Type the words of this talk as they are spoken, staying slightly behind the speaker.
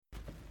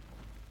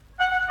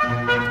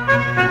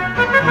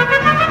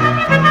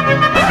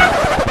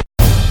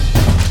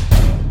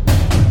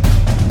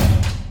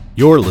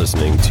You're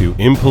listening to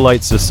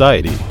Impolite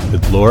Society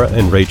with Laura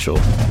and Rachel.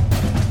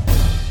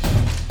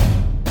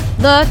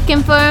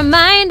 Looking for a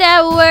mind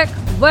at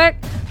work.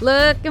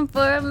 Looking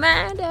for a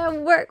mind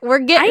at work. We're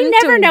getting I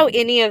never know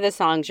any of the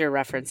songs you're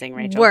referencing,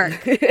 Rachel.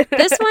 Work.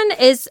 This one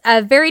is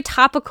very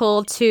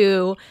topical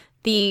to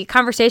the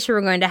conversation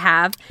we're going to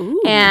have.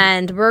 Ooh.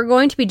 And we're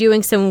going to be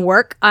doing some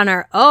work on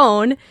our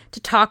own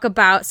to talk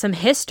about some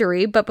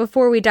history. But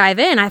before we dive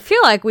in, I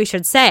feel like we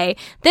should say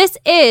this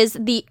is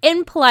the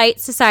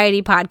Impolite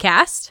Society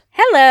podcast.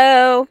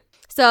 Hello.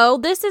 So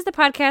this is the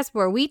podcast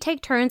where we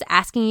take turns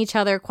asking each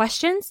other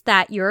questions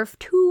that you're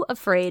too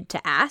afraid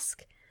to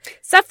ask.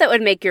 Stuff that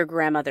would make your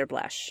grandmother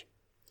blush.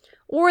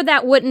 Or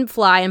that wouldn't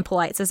fly in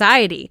polite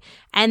society.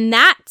 And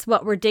that's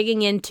what we're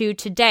digging into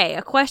today.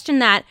 A question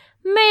that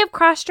may have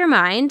crossed your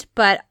mind,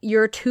 but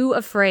you're too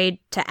afraid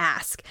to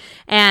ask.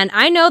 And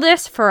I know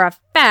this for a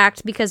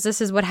fact because this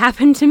is what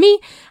happened to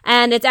me.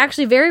 And it's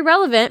actually very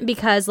relevant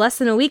because less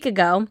than a week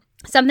ago,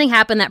 something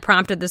happened that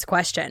prompted this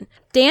question.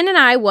 Dan and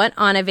I went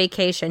on a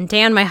vacation.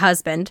 Dan, my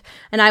husband,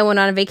 and I went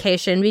on a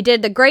vacation. We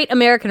did the Great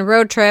American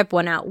Road Trip,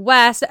 went out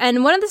west,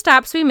 and one of the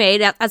stops we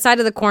made outside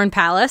of the Corn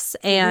Palace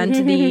and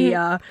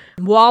the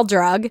Wall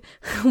Drug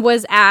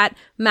was at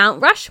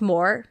Mount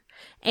Rushmore.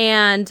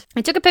 And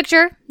I took a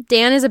picture.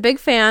 Dan is a big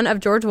fan of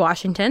George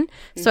Washington,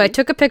 so I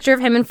took a picture of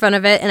him in front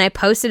of it, and I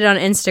posted it on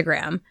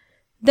Instagram.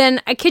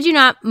 Then, I kid you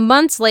not,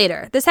 months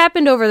later, this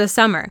happened over the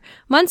summer.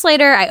 Months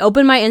later, I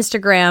open my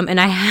Instagram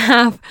and I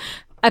have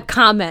a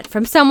comment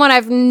from someone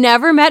I've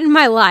never met in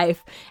my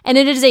life. And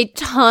it is a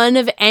ton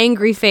of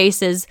angry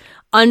faces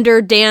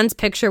under Dan's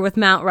picture with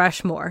Mount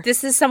Rushmore.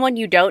 This is someone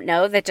you don't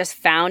know that just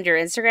found your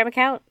Instagram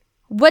account?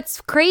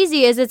 What's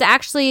crazy is it's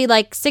actually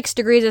like 6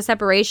 degrees of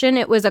separation.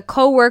 It was a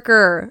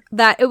coworker's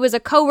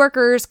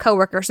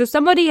coworker. So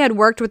somebody had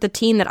worked with the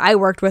team that I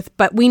worked with,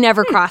 but we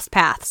never crossed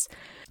paths.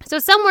 So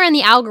somewhere in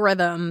the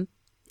algorithm,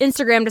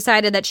 Instagram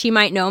decided that she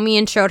might know me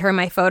and showed her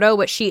my photo,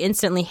 which she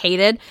instantly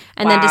hated,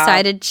 and then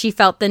decided she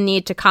felt the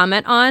need to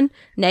comment on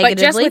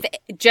negatively.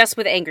 But just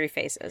with angry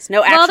faces,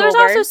 no actual Well, there's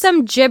words? also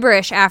some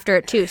gibberish after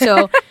it too.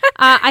 So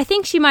I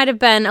think she might have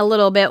been a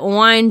little bit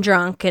wine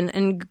drunk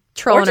and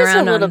trolling around. Or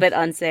just a little bit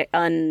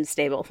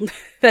unstable.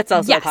 That's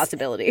also a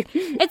possibility.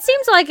 It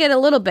seems like it a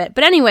little bit.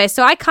 But anyway,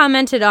 so I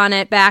commented on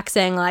it back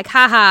saying like,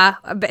 haha,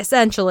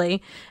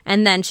 essentially.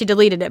 And then she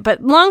deleted it.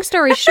 But long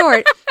story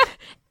short,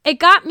 it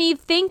got me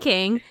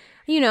thinking,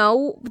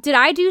 did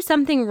I do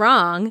something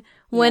wrong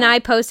when I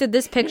posted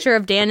this picture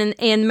of Dan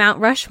in Mount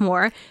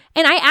Rushmore?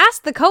 And I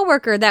asked the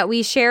coworker that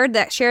we shared,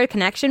 that shared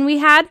connection we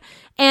had.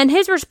 And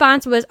his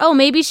response was, oh,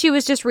 maybe she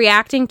was just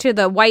reacting to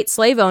the white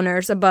slave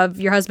owners above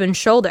your husband's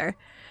shoulder.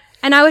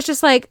 And I was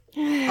just like,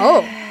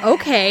 oh,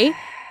 okay.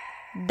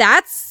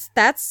 That's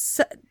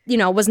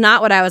was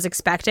not what I was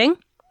expecting.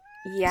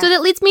 Yeah. So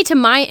that leads me to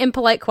my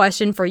impolite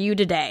question for you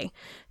today.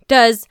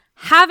 Does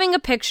having a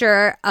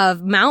picture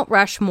of Mount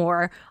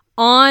Rushmore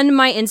on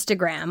my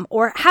Instagram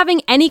or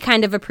having any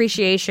kind of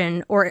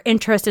appreciation or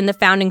interest in the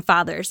founding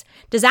fathers,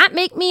 does that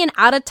make me an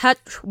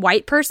out-of-touch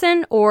white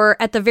person? Or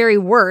at the very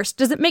worst,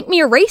 does it make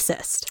me a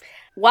racist?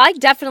 Well, I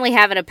definitely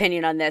have an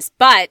opinion on this,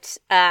 but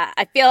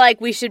I feel like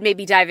we should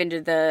maybe dive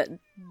into the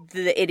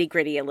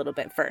itty-gritty a little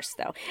bit first,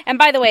 though. And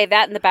by the way,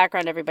 that in the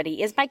background,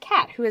 everybody, is my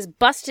cat, who has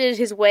busted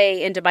his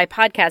way into my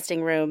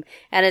podcasting room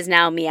and is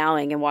now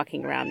meowing and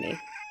walking around me.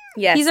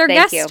 Yes, he's our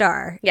guest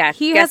star. Yeah,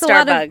 he guest has a star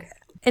lot bug. of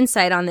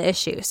insight on the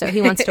issue, so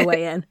he wants to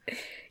weigh in.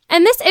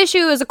 And this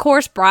issue is, of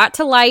course, brought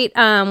to light.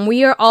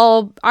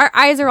 Our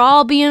eyes are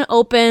all being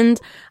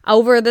opened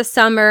over the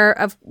summer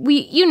of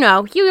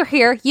you're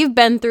here, you've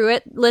been through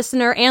it,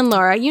 listener and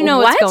Laura. You know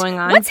what's going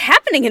on. What's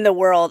happening in the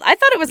world? I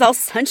thought it was all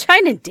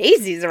sunshine and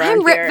daisies around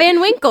I'm Rip here. Van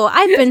Winkle.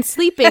 I've been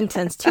sleeping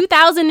since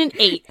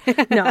 2008.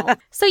 No.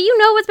 So you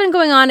know what's been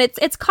going on.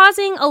 It's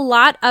causing a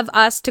lot of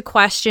us to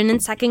question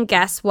and second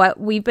guess what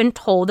we've been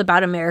told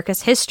about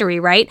America's history,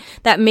 right?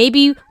 That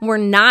maybe we're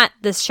not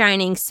this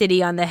shining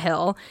city on the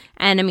hill.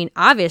 And I mean,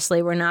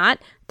 obviously we're not.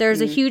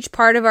 There's a huge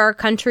part of our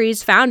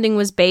country's founding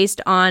was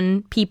based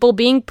on people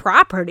being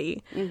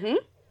property. Mm-hmm.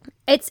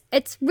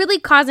 It's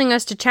really causing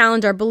us to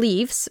challenge our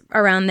beliefs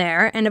around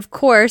there. And of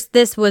course,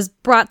 this was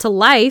brought to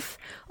life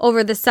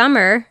over the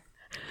summer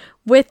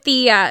with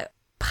the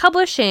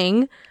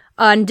publishing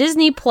on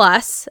Disney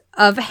Plus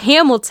of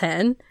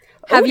Hamilton.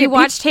 Have you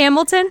watched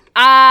Hamilton?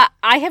 I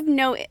have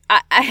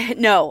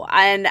no,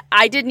 and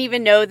I didn't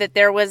even know that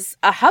there was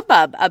a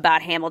hubbub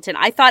about Hamilton.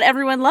 I thought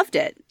everyone loved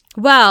it.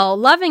 Well,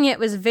 loving it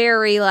was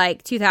very,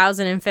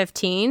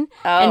 2015.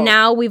 Oh. And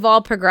now we've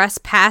all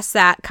progressed past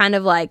that kind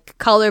of,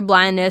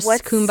 colorblindness,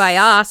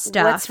 kumbaya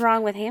stuff. What's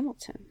wrong with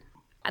Hamilton?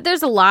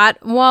 There's a lot.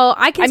 Well,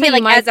 I can tell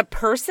you as a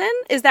person?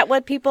 Is that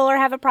what people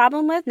have a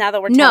problem with now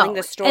that we're telling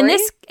the story?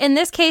 In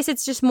this case,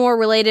 it's just more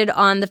related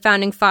on the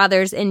founding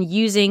fathers and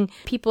using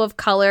people of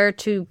color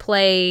to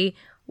play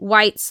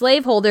white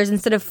slaveholders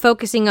instead of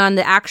focusing on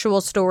the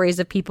actual stories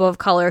of people of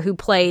color who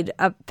played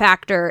a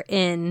factor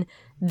in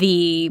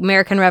the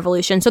American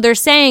Revolution. So they're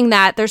saying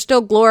that they're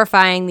still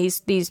glorifying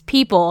these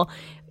people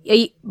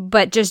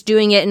but just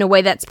doing it in a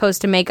way that's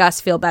supposed to make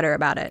us feel better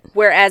about it.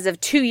 Whereas of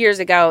 2 years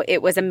ago,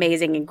 it was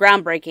amazing and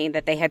groundbreaking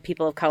that they had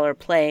people of color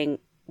playing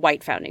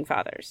white founding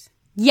fathers.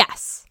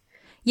 Yes.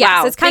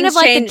 Yes, wow, it's kind of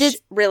like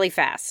changed really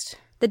fast.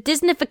 The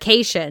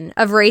Disneyfication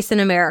of race in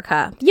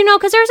America. You know,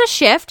 because there's a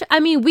shift. I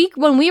mean,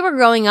 when we were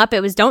growing up,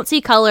 it was don't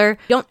see color,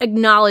 don't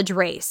acknowledge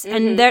race.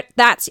 And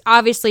that's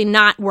obviously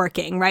not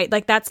working, right?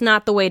 Like, that's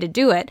not the way to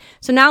do it.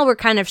 So now we're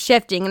kind of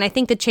shifting. And I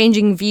think the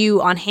changing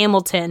view on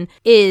Hamilton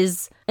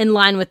is in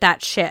line with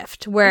that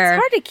shift, where... It's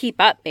hard to keep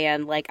up,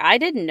 man. Like, I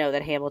didn't know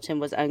that Hamilton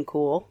was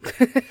uncool.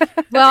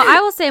 Well, I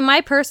will say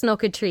my personal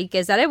critique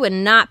is that it would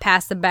not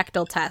pass the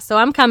Bechdel test. So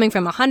I'm coming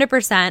from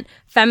 100%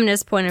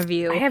 feminist point of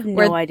view. I have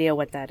no idea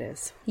what that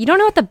is. You don't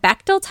know what the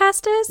Bechdel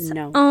test is?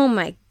 No. Oh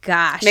my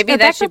gosh. Maybe The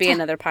that Bechdel should be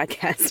another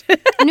podcast.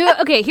 No,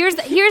 okay, here's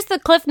the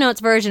Cliff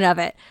Notes version of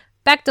it.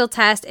 Bechdel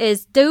test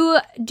is,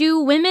 do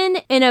women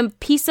in a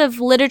piece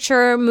of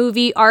literature,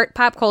 movie, art,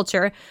 pop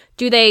culture,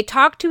 do they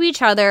talk to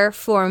each other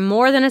for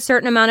more than a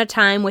certain amount of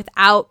time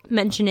without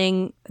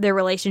mentioning their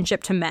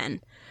relationship to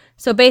men?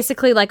 So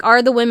basically, like,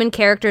 are the women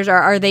characters, or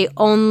are they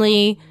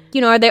only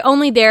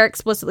there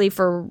explicitly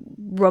for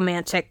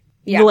romantic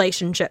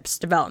relationships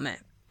development?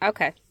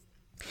 Okay.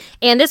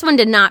 And this one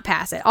did not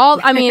pass it.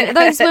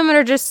 Those women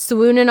are just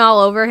swooning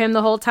all over him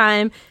the whole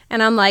time,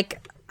 and I'm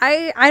like,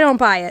 I don't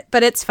buy it,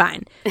 but it's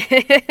fine.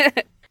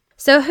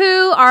 So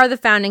who are the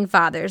founding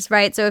fathers,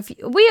 right? So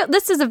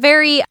this is a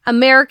very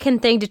American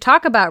thing to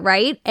talk about,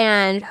 right?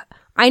 And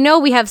I know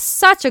we have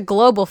such a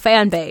global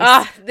fan base.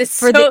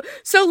 This is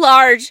so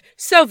large,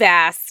 so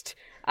vast.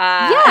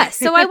 Yeah,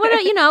 so I want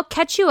to,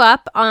 catch you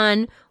up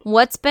on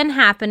what's been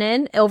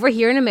happening over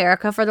here in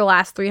America for the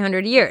last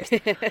 300 years.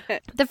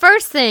 The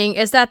first thing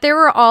is that there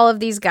were all of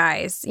these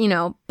guys,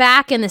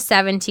 back in the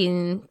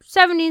 70s,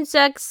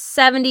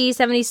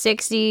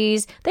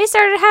 60s, they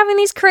started having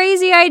these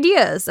crazy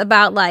ideas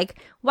about,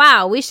 like,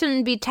 wow, we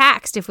shouldn't be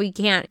taxed if we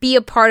can't be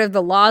a part of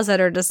the laws that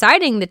are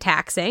deciding the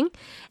taxing.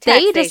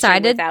 Taxation they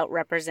decided without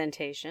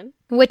representation,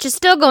 which is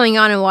still going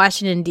on in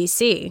Washington,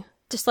 D.C.,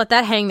 just let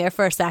that hang there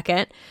for a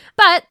second.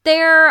 But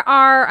there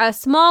are a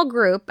small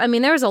group. I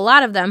mean, there was a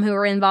lot of them who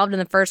were involved in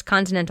the First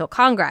Continental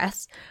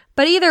Congress.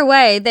 But either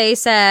way, they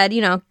said,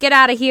 get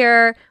out of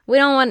here. We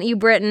don't want you,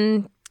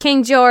 Britain.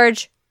 King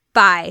George,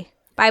 bye.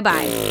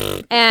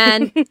 Bye-bye.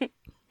 And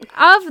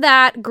of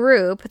that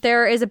group,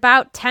 there is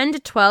about 10 to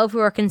 12 who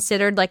are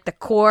considered like the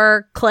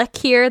core clique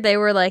here. They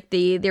were like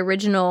the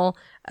original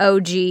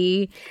OG.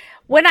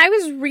 When I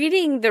was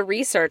reading the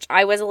research,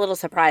 I was a little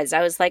surprised.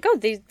 I was like,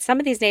 some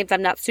of these names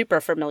I'm not super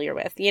familiar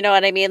with. You know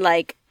what I mean?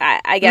 Like,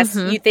 I guess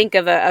you think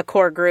of a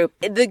core group.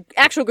 The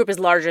actual group is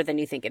larger than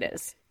you think it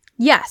is.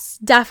 Yes,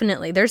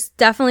 definitely. There's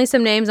definitely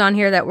some names on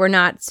here that we're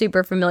not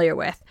super familiar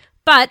with.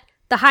 But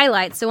the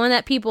highlights, the one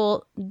that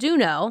people do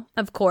know,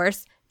 of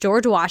course,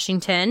 George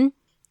Washington,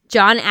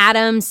 John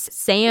Adams,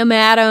 Sam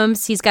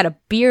Adams. He's got a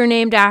beer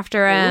named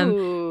after him.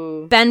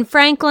 Ooh. Ben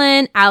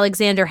Franklin,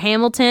 Alexander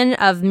Hamilton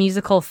of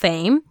musical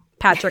fame.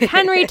 Patrick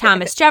Henry,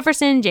 Thomas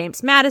Jefferson,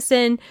 James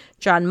Madison,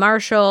 John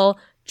Marshall,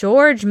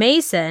 George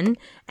Mason,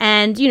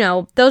 and,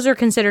 those are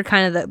considered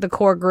kind of the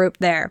core group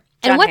there.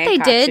 John And what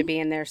Hancock they did should be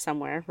in there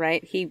somewhere,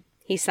 right? He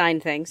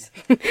signed things.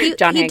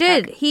 John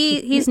Hancock. did.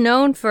 He's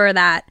known for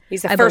that.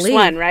 He's the first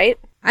one, right?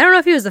 I don't know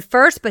if he was the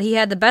first, but he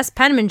had the best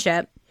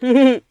penmanship.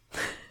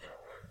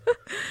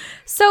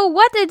 So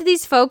what did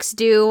these folks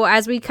do?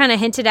 As we kind of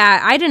hinted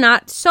at, I did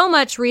not so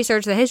much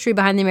research the history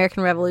behind the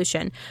American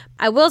Revolution.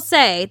 I will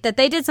say that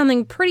they did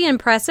something pretty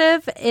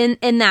impressive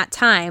in that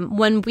time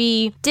when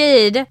we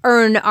did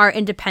earn our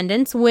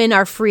independence, win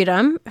our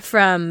freedom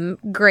from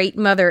Great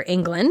Mother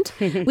England.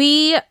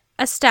 We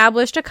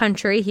established a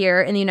country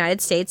here in the United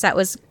States that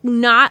was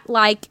not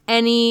like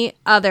any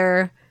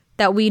other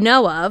that we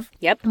know of,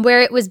 Yep.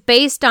 where it was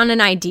based on an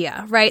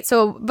idea, right?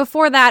 So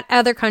before that,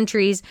 other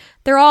countries,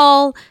 they're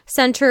all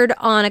centered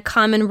on a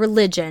common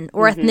religion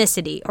or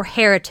ethnicity or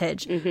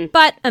heritage.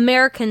 But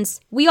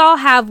Americans, we all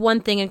have one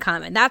thing in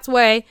common. That's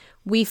why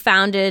we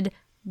founded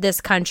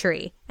this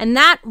country. And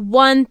that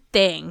one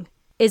thing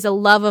is a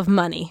love of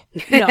money.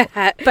 No,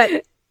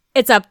 but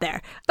it's up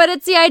there. But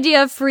it's the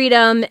idea of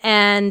freedom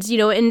and,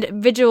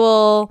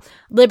 individual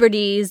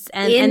liberties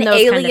and those kind of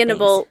things.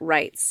 Inalienable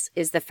rights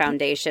is the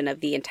foundation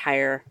of the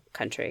entire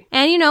country.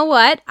 And you know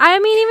what? I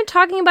mean, even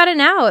talking about it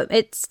now,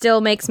 it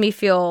still makes me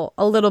feel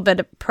a little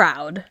bit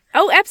proud.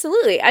 Oh,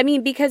 absolutely. I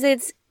mean, because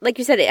it's, like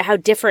you said, how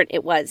different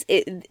it was.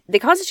 The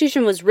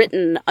Constitution was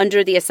written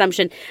under the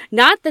assumption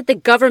not that the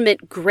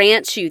government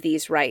grants you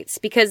these rights,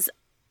 because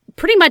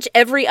pretty much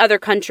every other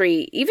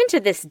country, even to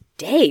this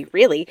day,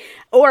 really,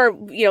 or,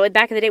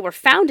 back in the day, were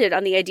founded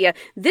on the idea,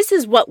 this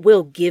is what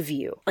we'll give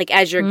you, like,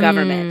 as your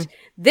government.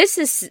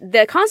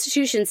 The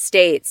Constitution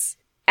states,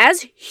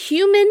 as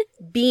human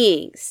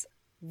beings,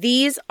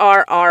 these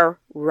are our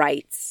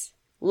rights: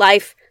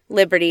 life,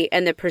 liberty,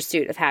 and the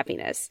pursuit of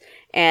happiness.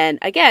 And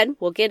again,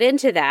 we'll get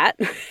into that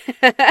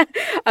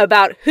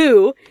about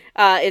who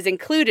is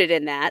included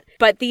in that.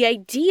 But the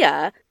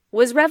idea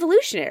was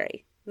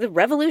revolutionary. the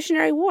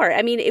Revolutionary War.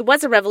 I mean, it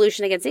was a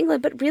revolution against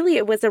England, but really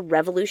it was a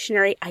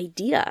revolutionary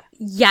idea.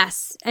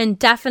 Yes, and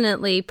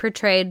definitely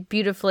portrayed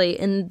beautifully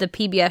in the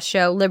PBS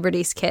show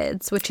Liberty's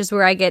Kids, which is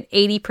where I get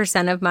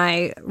 80% of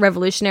my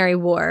Revolutionary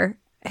War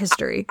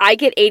history. I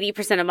get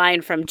 80% of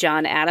mine from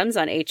John Adams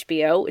on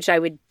HBO, which I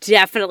would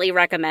definitely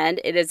recommend.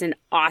 It is an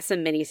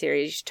awesome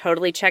miniseries. You should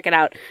totally check it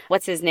out.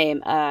 What's his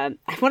name? I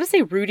want to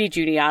say Rudy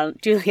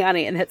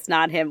Giuliani, and that's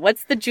not him.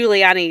 What's the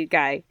Giuliani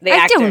guy? The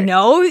actor. I don't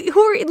know.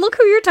 Look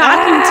who you're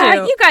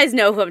talking to. You guys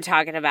know who I'm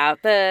talking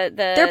about.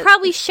 They're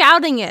probably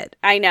shouting it.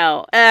 I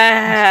know.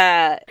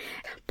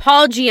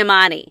 Paul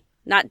Giamatti.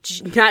 Not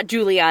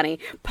Giuliani.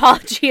 Paul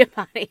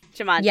Giamatti.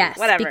 Yes,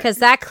 whatever. Because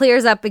that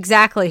clears up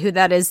exactly who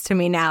that is to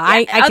me now.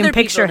 Yeah, I can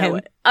picture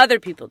him. Other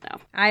people know.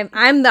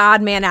 I'm the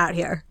odd man out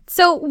here.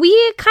 So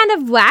we kind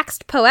of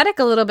waxed poetic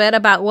a little bit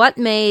about what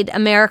made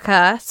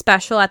America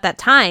special at that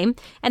time,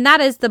 and that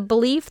is the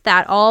belief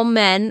that all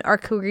men are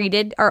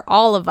created, or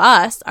all of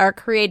us are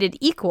created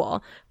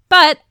equal.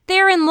 But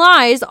therein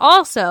lies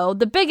also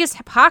the biggest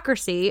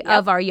hypocrisy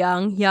of our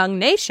young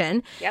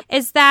nation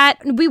is that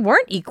we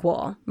weren't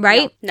equal,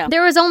 right? No.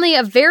 There was only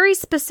a very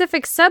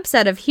specific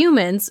subset of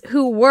humans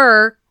who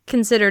were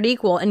considered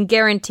equal and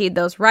guaranteed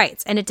those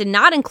rights. And it did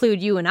not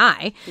include you and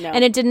I. No.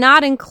 And it did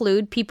not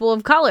include people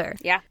of color.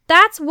 Yeah.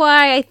 That's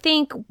why I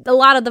think a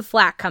lot of the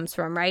flack comes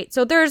from, right?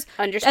 So there's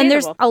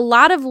a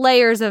lot of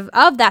layers of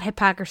that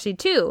hypocrisy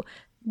too.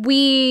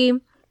 We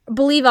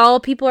believe all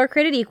people are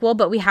created equal,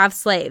 but we have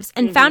slaves.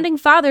 And founding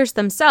fathers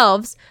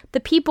themselves, the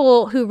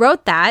people who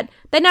wrote that,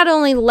 they not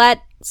only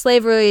let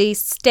slavery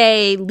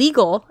stay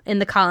legal in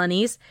the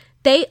colonies,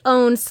 they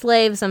owned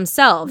slaves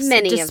themselves.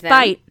 Many of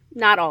them.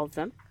 Not all of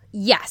them.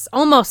 Yes,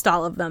 almost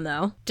all of them,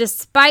 though.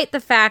 Despite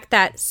the fact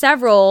that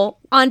several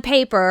on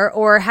paper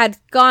or had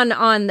gone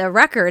on the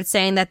record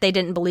saying that they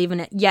didn't believe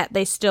in it, yet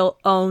they still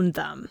owned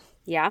them.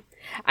 Yeah.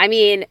 I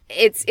mean,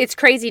 it's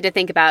crazy to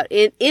think about.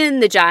 In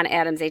the John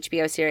Adams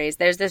HBO series,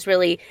 there's this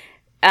really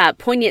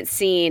poignant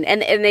scene,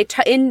 and they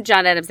in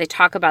John Adams, they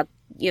talk about,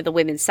 you know, the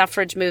women's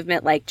suffrage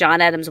movement. Like, John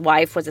Adams'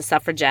 wife was a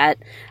suffragette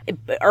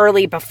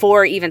early,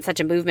 before even such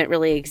a movement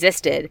really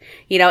existed,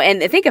 you know.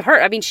 And think of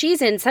her. I mean,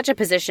 she's in such a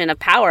position of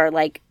power,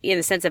 like, in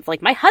the sense of,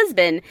 like, my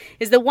husband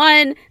is the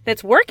one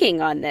that's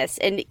working on this,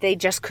 and they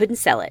just couldn't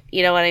sell it.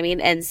 You know what I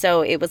mean? And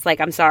so it was like,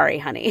 I'm sorry,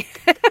 honey.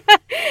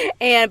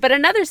 But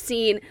another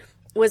scene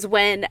was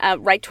when,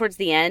 right towards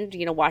the end,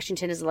 you know,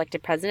 Washington is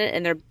elected president,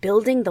 and they're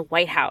building the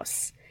White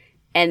House.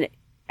 And,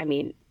 I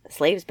mean,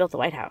 slaves built the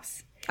White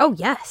House. Oh,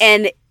 yes.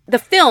 And the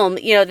film,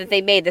 you know, that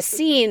they made, the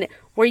scene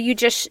where you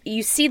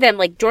see them,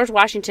 like George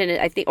Washington,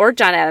 I think, or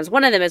John Adams,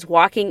 one of them is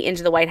walking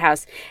into the White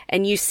House,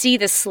 and you see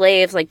the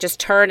slaves, like, just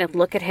turn and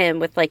look at him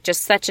with, like,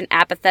 just such an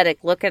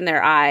apathetic look in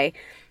their eye.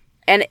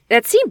 And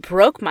that scene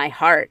broke my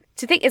heart.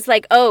 To think it's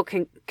like, oh,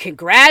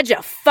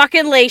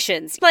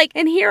 congratulations. Like,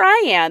 and here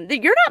I am.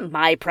 You're not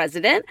my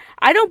president.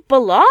 I don't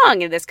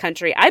belong in this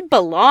country. I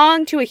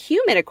belong to a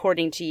human,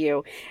 according to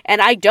you.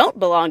 And I don't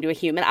belong to a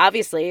human.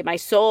 Obviously, my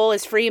soul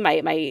is free.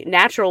 My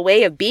natural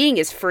way of being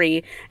is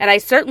free. And I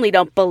certainly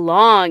don't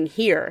belong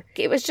here.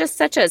 It was just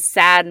such a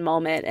sad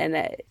moment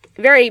and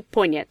very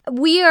poignant.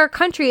 Our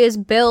country is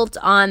built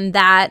on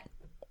that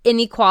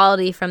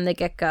inequality from the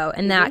get-go,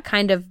 and that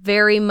kind of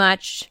very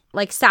much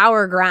like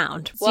sour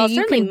ground. Well, it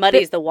certainly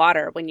muddies the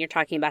water when you're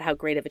talking about how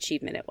great of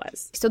achievement it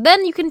was. So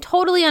then you can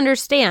totally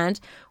understand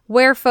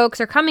where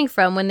folks are coming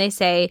from when they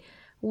say,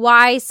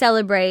 why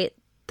celebrate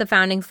the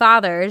founding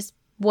fathers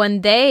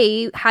when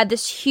they had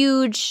this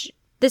huge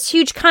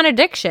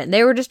contradiction?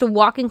 They were just a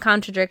walking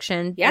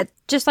contradiction,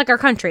 just like our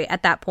country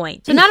at that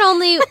point. So not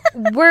only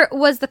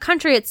was the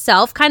country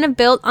itself kind of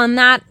built on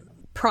that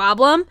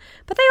problem,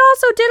 but they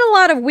also did a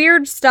lot of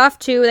weird stuff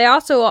too. They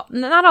also,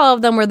 not all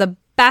of them were the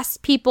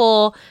best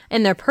people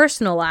in their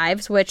personal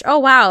lives, which, oh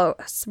wow,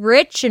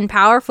 rich and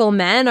powerful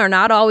men are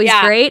not always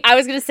great. I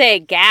was going to say,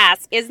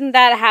 gas. Isn't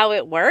that how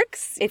it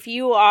works? If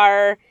you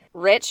are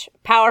rich,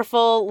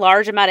 powerful,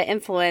 large amount of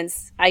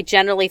influence, I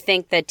generally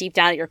think that deep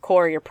down at your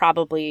core, you're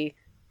probably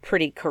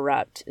pretty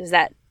corrupt. Is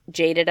that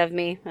jaded of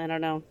me? I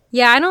don't know.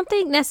 Yeah, I don't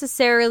think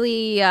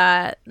necessarily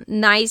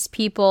nice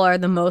people are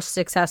the most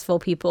successful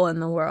people in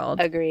the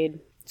world. Agreed.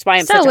 That's why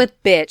I'm such a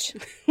bitch.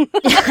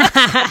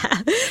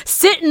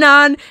 Sitting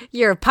on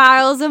your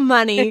piles of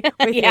money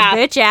with your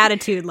bitch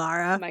attitude,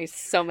 Laura.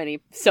 So many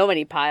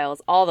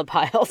piles. All the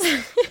piles.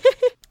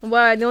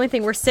 Well, the only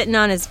thing we're sitting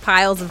on is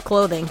piles of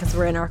clothing because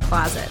we're in our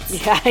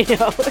closets. Yeah, I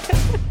know.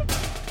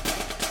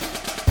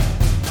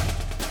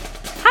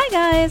 Hi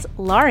guys,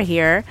 Laura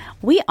here.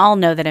 We all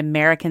know that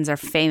Americans are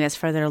famous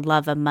for their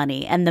love of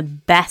money, and the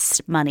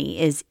best money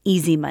is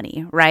easy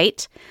money,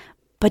 right?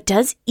 But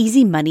does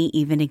easy money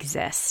even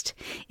exist?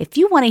 If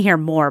you want to hear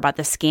more about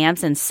the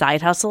scams and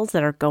side hustles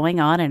that are going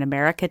on in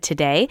America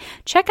today,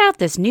 check out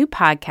this new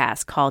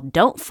podcast called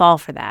Don't Fall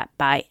for That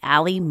by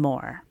Allie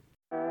Moore.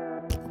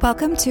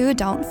 Welcome to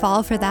Don't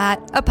Fall for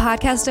That, a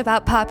podcast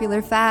about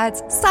popular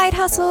fads, side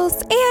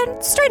hustles,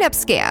 and straight up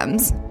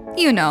scams.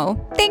 You know,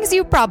 things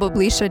you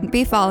probably shouldn't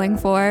be falling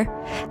for.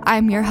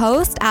 I'm your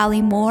host,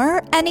 Allie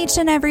Moore, and each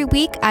and every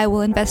week I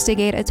will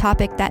investigate a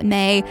topic that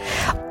may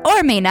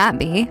or may not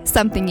be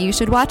something you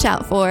should watch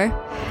out for.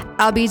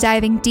 I'll be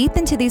diving deep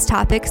into these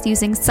topics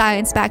using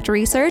science-backed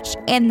research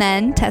and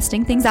then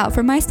testing things out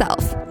for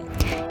myself.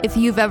 If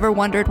you've ever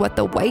wondered what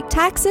the white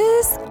tax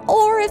is,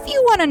 or if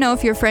you want to know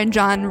if your friend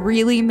John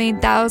really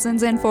made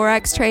thousands in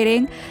Forex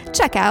trading,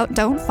 check out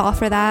Don't Fall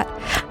for That.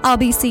 I'll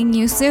be seeing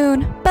you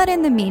soon, but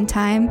in the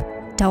meantime,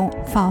 don't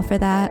fall for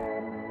that.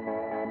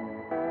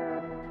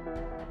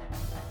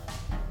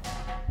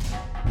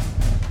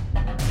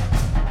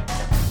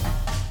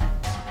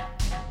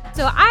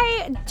 So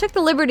I took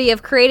the liberty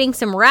of creating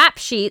some rap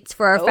sheets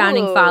for our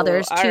founding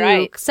fathers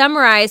to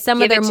summarize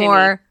some of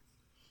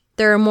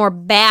their more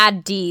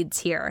bad deeds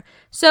here.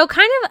 So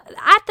kind of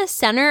at the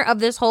center of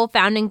this whole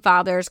founding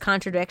fathers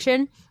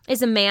contradiction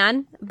is a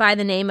man by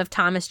the name of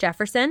Thomas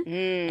Jefferson.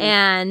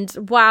 And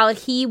while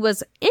he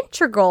was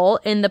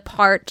integral in the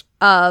part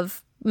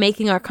of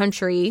making our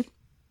country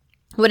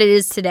what it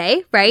is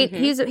today, right?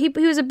 Mm-hmm.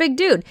 He was a big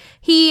dude.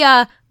 He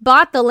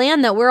bought the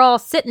land that we're all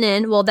sitting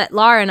in, well, that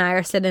Laura and I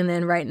are sitting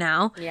in right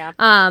now. Yeah.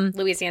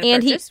 Louisiana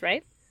Purchase,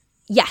 right?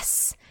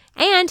 Yes.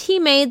 And he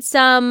made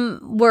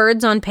some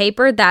words on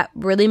paper that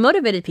really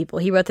motivated people.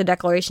 He wrote the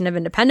Declaration of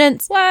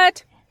Independence.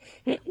 What?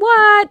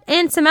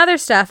 And some other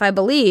stuff, I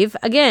believe.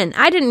 Again,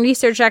 I didn't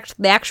research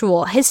the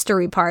actual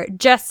history part,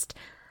 just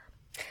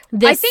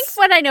this. I think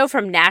what I know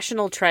from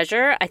National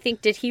Treasure,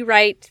 did he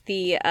write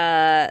the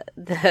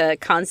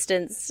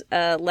Constance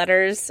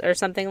letters or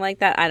something like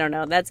that? I don't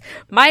know. That's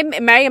my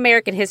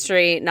American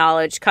history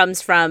knowledge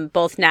comes from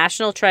both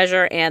National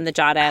Treasure and the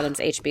John Adams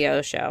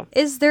HBO show.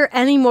 Is there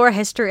any more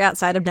history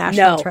outside of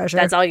National Treasure?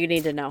 That's all you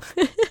need to know.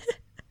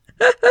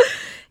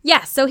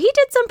 Yeah, so he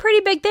did some pretty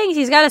big things.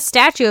 He's got a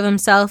statue of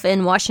himself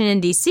in Washington,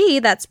 D.C.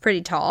 that's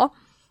pretty tall.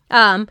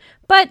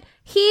 But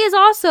he is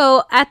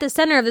also at the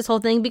center of this whole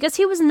thing because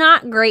he was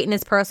not great in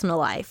his personal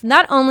life.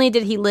 Not only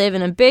did he live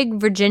in a big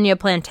Virginia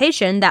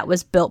plantation that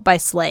was built by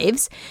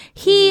slaves,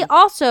 he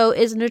also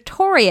is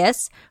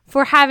notorious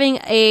for having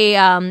a,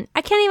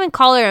 I can't even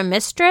call her a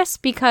mistress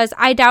because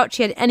I doubt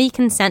she had any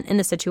consent in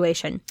the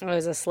situation. Oh, it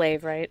was a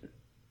slave, right?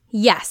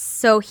 Yes.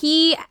 So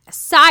he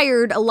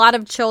sired a lot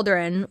of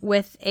children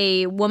with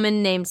a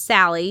woman named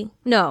Sally.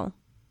 No.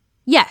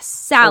 Yes,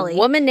 Sally. A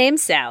woman named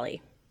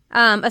Sally.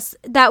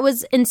 That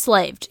was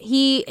enslaved.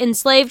 He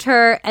enslaved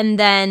her, and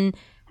then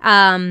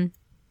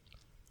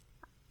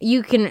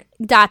you can ...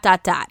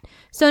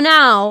 So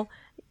now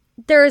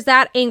there's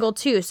that angle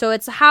too. So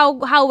it's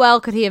how well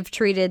could he have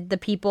treated the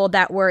people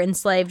that were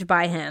enslaved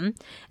by him?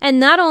 And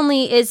not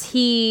only is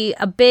he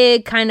a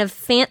big kind of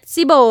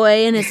fancy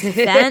boy in his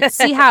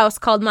fancy house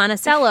called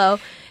Monticello,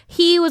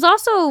 he was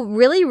also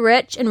really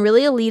rich and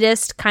really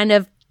elitist, kind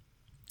of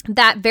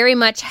that very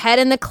much head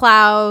in the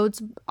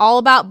clouds, all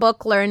about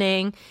book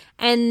learning,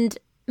 and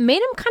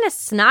made him kind of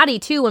snotty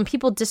too. When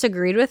people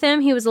disagreed with him,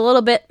 he was a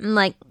little bit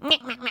like,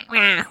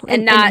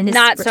 and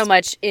not so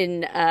much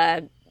in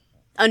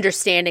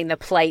understanding the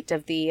plight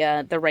of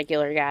the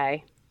regular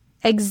guy.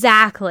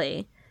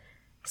 Exactly.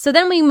 So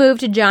then we move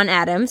to John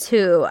Adams,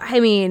 who, I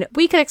mean,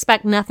 we could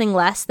expect nothing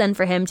less than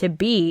for him to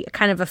be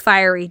kind of a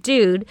fiery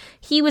dude.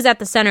 He was at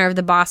the center of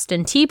the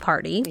Boston Tea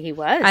Party. He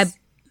was.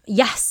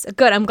 Yes,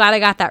 good. I'm glad I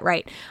got that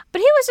right. But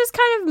he was just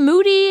kind of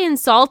moody and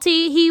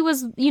salty. He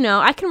was,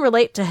 I can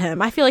relate to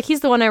him. I feel like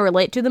he's the one I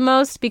relate to the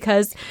most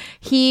because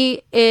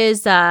he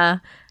is,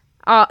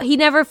 he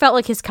never felt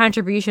like his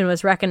contribution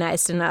was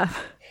recognized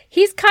enough.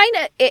 He's kind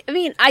of,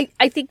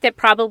 I think that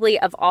probably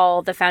of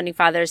all the founding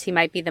fathers, he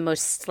might be the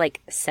most,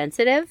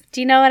 sensitive. Do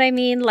you know what I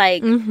mean?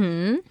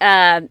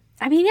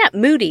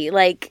 Moody.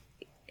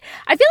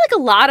 I feel like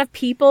a lot of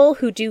people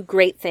who do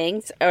great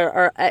things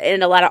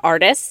and a lot of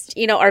artists,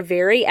 are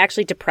very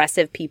actually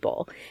depressive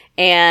people.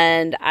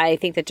 And I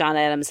think that John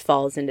Adams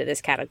falls into this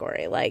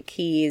category.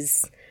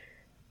 He's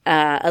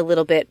a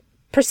little bit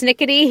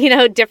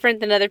persnickety,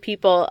 different than other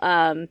people.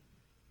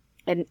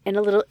 And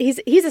a little, he's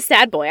a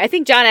sad boy. I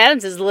think John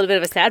Adams is a little bit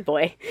of a sad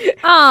boy.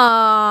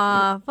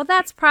 Aw, well,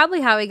 that's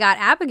probably how he got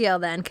Abigail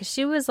then, because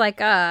she was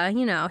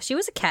she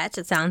was a catch,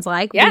 it sounds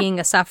like, being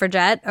a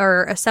suffragette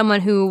or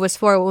someone who was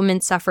for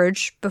women's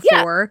suffrage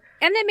before.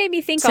 Yeah. And that made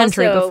me think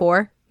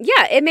before.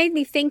 Yeah, it made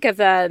me think of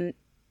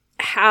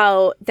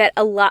how that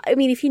a lot,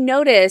 if you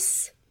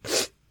notice,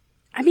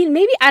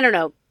 maybe, I don't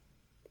know,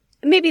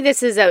 maybe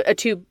this is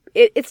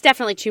it's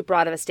definitely too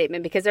broad of a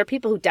statement because there are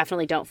people who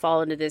definitely don't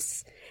fall into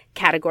this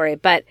category,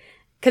 but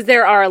because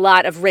there are a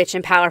lot of rich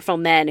and powerful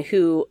men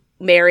who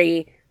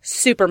marry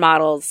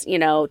supermodels,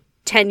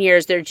 10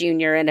 years their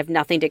junior and have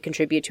nothing to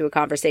contribute to a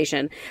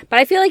conversation. But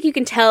I feel like you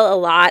can tell a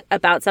lot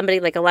about somebody,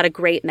 a lot of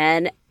great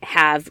men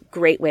have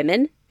great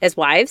women as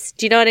wives.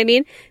 Do you know what I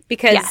mean?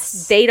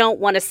 Because they don't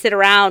want to sit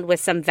around with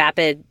some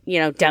vapid,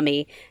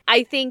 dummy.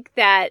 I think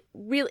that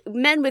really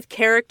men with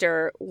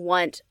character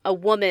want a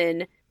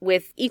woman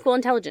with equal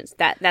intelligence.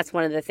 That's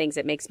one of the things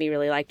that makes me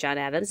really like John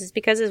Adams is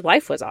because his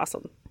wife was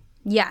awesome.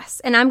 Yes,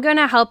 and I'm going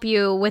to help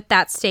you with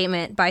that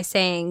statement by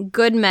saying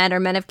good men or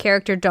men of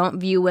character don't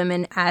view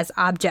women as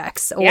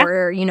objects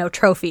or,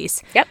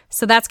 trophies. Yep.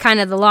 So that's kind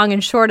of the long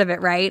and short of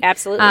it, right?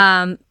 Absolutely.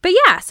 But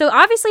yeah, so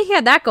obviously he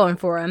had that going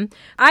for him.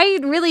 I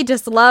really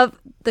just love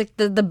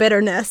the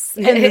bitterness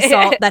and the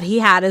salt that he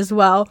had as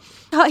well.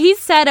 He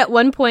said at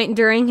one point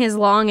during his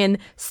long and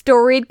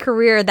storied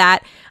career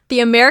that the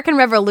American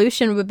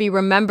Revolution would be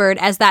remembered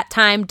as that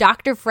time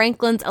Dr.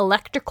 Franklin's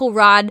electrical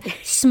rod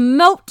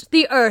smote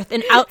the earth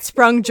and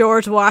outsprung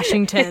George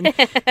Washington.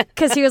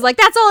 Because he was like,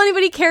 that's all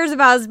anybody cares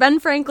about is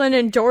Ben Franklin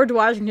and George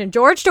Washington.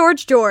 George.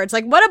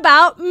 Like, what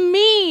about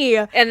me?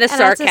 And the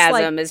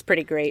sarcasm is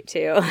pretty great,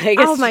 too.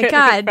 Oh, my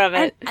God. From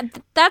it.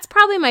 And that's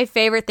probably my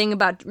favorite thing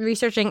about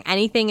researching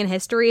anything in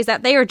history is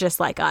that they are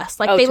just like us.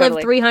 Like, they lived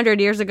 300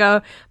 years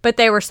ago, but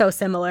they were so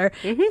similar.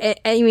 Mm-hmm.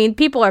 I mean,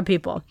 people are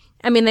people.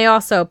 I mean, they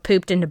also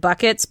pooped into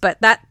buckets, but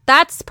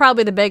that's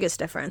probably the biggest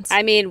difference.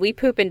 I mean, we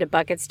poop into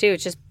buckets, too.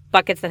 It's just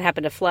buckets that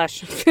happen to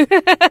flush.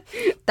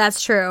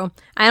 That's true.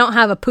 I don't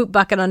have a poop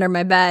bucket under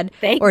my bed.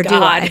 Thank or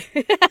God.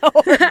 Do I?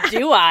 Or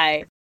do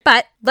I?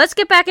 But let's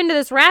get back into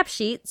this rap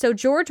sheet. So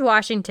George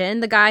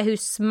Washington, the guy who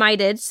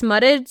smooted.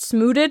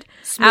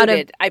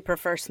 I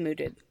prefer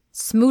smooted.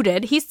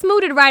 Smooted. He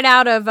smooted right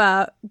out of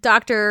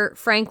Dr.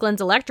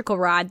 Franklin's electrical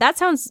rod. That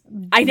sounds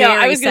I know.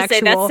 I was going to say,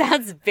 that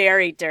sounds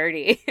very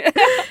dirty.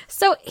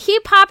 So he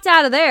popped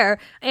out of there,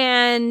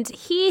 and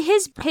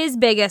his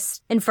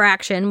biggest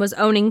infraction was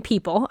owning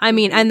people. I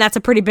mean, and that's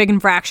a pretty big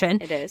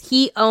infraction. It is.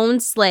 He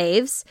owned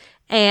slaves,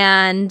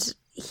 and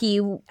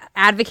he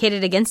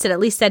advocated against it,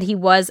 at least said he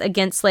was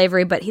against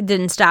slavery, but he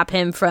didn't stop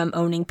him from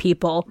owning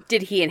people.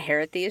 Did he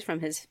inherit these from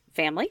his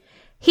family?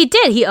 He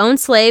did. He owned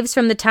slaves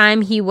from the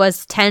time he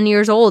was 10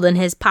 years old and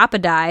his papa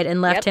died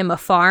and left him a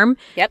farm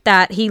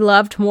that he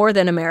loved more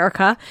than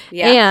America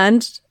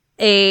and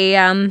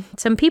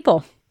some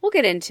people. We'll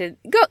get into...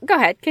 Go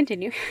ahead.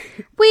 Continue.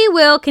 We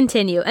will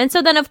continue. And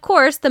so then, of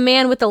course, the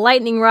man with the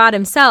lightning rod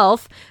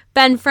himself,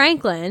 Ben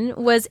Franklin,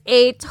 was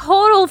a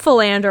total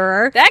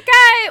philanderer. That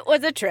guy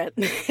was a trip.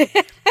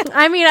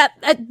 I mean,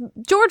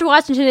 George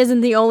Washington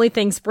isn't the only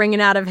thing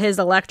springing out of his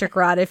electric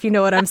rod, if you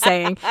know what I'm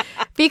saying.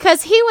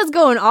 Because he was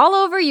going all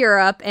over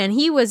Europe, and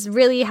he was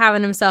really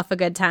having himself a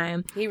good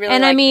time. He really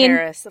liked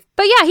Paris.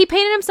 But yeah, he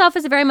painted himself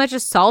as very much a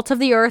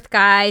salt-of-the-earth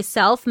guy,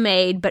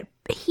 self-made, but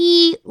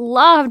he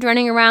loved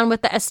running around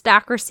with the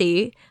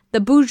aristocracy,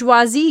 the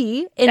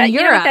bourgeoisie in Europe.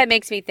 You know what that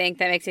makes me think?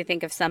 That makes me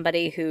think of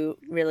somebody who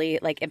really,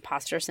 like,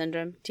 imposter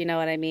syndrome. Do you know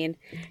what I mean?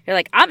 You're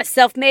like, I'm a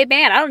self-made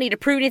man. I don't need to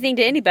prove anything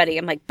to anybody.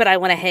 I'm like, but I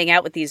want to hang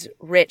out with these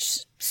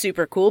rich,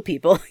 super cool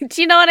people.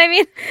 Do you know what I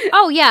mean?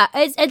 Oh, yeah.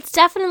 It's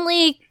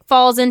definitely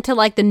falls into,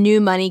 like, the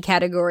new money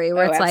category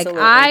where it's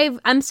absolutely. Like,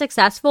 I'm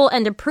successful,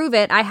 and to prove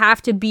it, I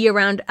have to be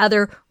around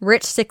other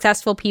rich,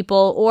 successful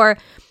people, or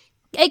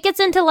it gets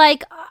into,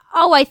 like,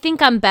 oh, I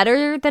think I'm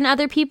better than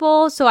other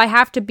people, so I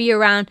have to be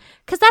around.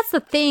 Because that's the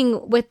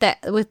thing with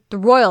the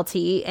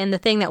royalty, and the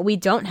thing that we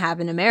don't have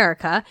in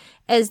America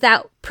is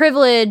that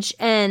privilege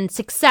and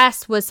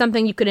success was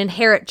something you could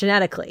inherit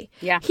genetically.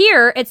 Yeah.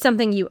 Here, it's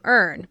something you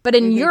earn. But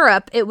in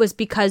Europe, it was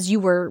because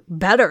you were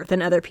better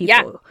than other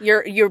people.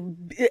 Yeah, you're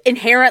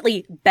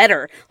inherently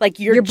better. Like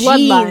your genes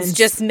bloodlines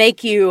just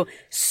make you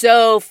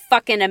so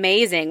fucking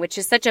amazing, which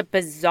is such a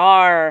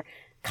bizarre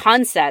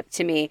concept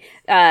to me.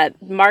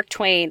 Mark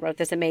Twain wrote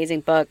this amazing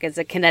book. It's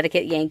a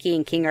Connecticut Yankee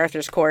in King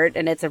Arthur's Court,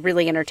 and it's a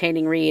really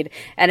entertaining read,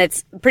 and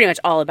it's pretty much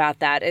all about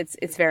that.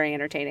 It's very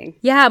entertaining.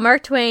 Yeah,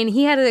 Mark Twain,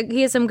 he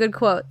has some good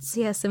quotes.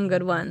 He has some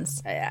good ones.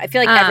 I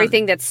feel like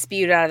everything that's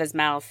spewed out of his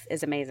mouth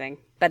is amazing.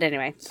 But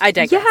anyway, I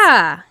digress.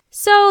 Yeah.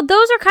 So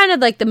those are kind of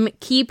like the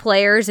key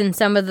players in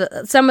some of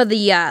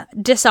the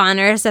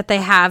dishonors that they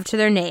have to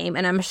their name,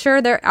 and I'm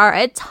sure there are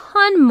a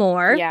ton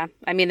more. Yeah,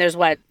 I mean, there's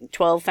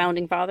 12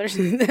 founding fathers.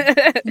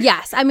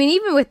 Yes, I mean,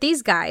 even with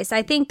these guys,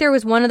 I think there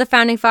was one of the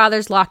founding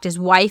fathers locked his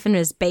wife in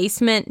his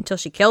basement until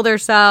she killed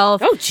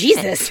herself. Oh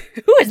Jesus,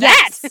 who is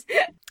that?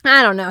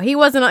 I don't know. He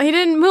wasn't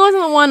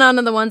the one on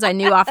the ones I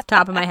knew off the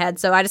top of my head,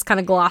 so I just kind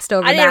of glossed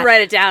over that. I didn't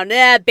write it down.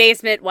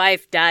 Basement,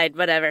 wife, died,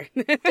 whatever.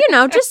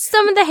 Just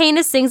some of the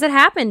heinous things that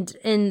happened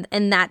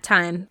in that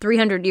time,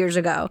 300 years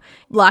ago.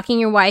 Locking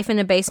your wife in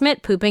a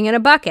basement, pooping in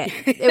a bucket.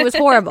 It was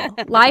horrible.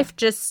 Life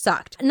just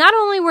sucked. Not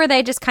only were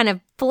they just kind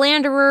of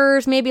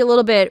philanderers, maybe a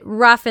little bit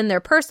rough in their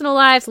personal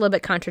lives, a little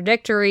bit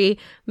contradictory,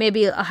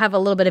 maybe have a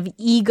little bit of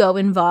ego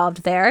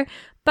involved there,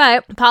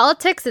 but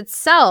politics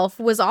itself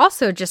was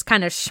also just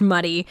kind of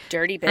schmutty.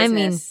 Dirty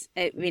business.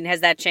 I mean, has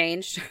that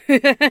changed?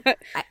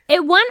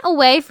 It went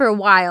away for a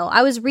while.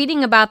 I was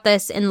reading about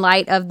this in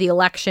light of the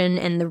election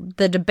and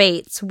the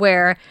debates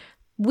where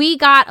we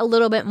got a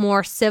little bit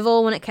more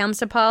civil when it comes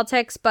to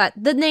politics, but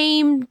the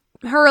name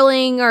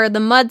hurling or the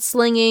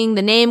mudslinging,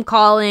 the name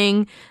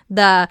calling,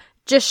 the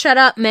just shut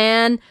up,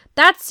 man,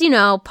 that's,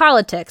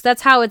 politics.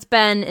 That's how it's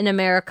been in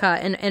America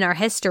in our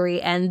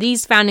history. And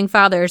these founding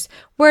fathers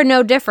were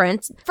no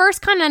different.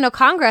 First Continental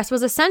Congress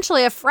was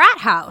essentially a frat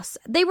house.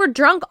 They were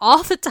drunk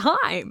all the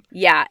time.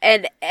 Yeah.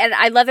 And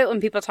I love it when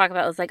people talk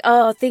about, it's like,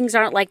 oh, things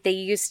aren't like they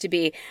used to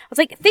be. I was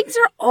like, things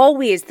are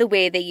always the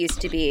way they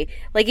used to be.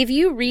 Like, if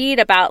you read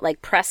about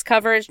like press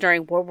coverage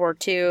during World War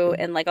II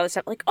and like all this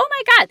stuff, like, oh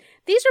my God,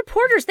 these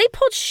reporters, they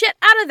pulled shit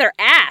out of their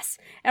ass.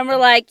 And we're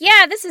like,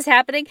 yeah, this is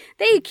happening.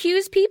 They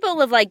accuse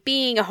people of like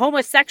being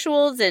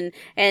homosexuals and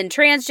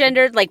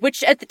transgendered, like,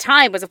 which at the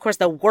time was, of course,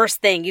 the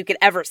worst thing you could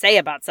ever say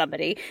about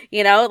somebody,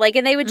 like,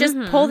 and they would just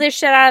pull this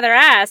shit out of their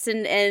ass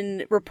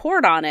and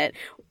report on it.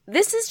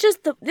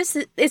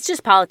 It's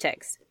just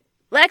politics.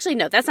 Well, actually,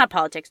 no, that's not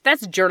politics.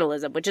 That's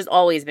journalism, which has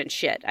always been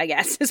shit, I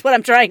guess, is what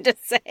I'm trying to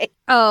say.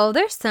 Oh,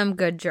 there's some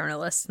good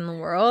journalists in the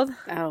world.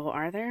 Oh,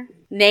 are there?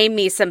 Name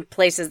me some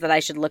places that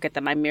I should look at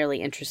them. I'm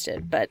merely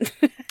interested, but...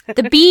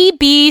 The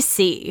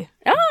BBC.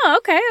 Oh,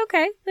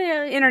 okay.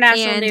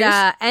 International news.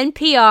 And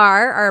NPR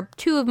are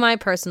two of my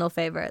personal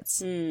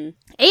favorites.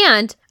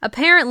 And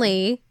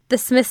apparently, the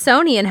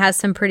Smithsonian has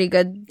some pretty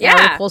good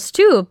articles,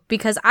 too,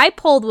 because I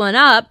pulled one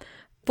up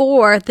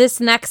for this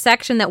next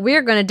section that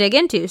we're going to dig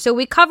into. So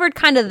we covered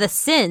kind of the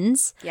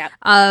sins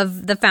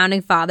of the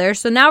founding fathers.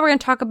 So now we're going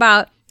to talk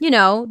about,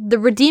 the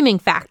redeeming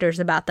factors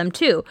about them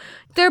too.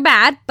 They're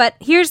bad, but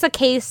here's the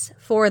case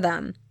for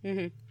them.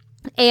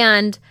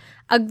 And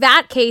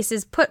that case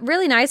is put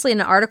really nicely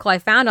in an article I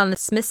found on the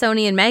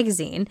Smithsonian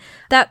Magazine.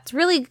 That's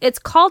really, its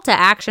call to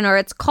action, or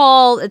its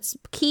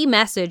key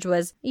message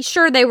was,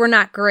 sure, they were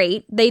not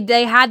great.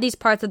 They had these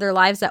parts of their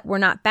lives that were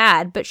not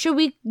bad, but should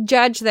we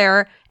judge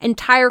their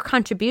entire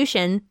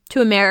contribution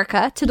to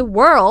America, to the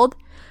world,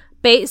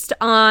 based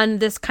on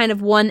this kind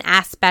of one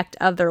aspect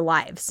of their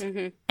lives?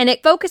 And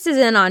it focuses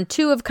in on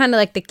two of kind of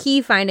like the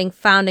key founding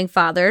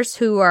fathers,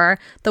 who are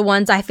the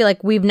ones I feel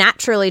like we've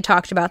naturally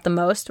talked about the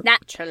most.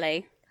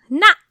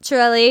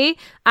 Naturally,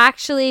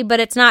 actually, but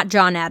it's not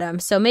John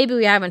Adams, so maybe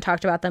we haven't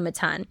talked about them a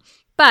ton.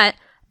 But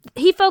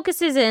he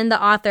focuses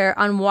the author,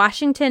 on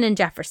Washington and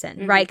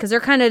Jefferson, right? Because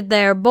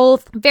they're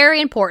both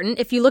very important.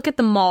 If you look at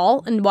the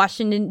mall in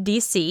Washington,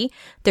 D.C.,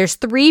 there's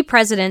 3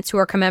 presidents who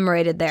are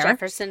commemorated there.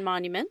 Jefferson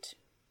Monument.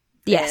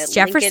 Yes, the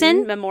Jefferson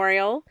Lincoln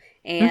Memorial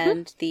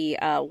and the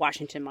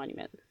Washington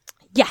Monument.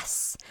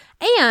 Yes.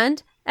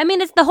 And, I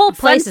mean, it's the whole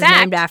place is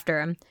named after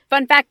him.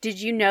 Fun fact,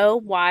 did you know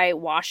why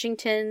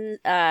Washington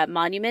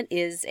Monument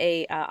is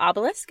a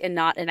obelisk and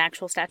not an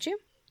actual statue?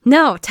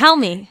 No, tell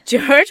me.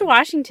 George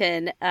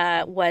Washington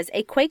was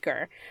a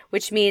Quaker,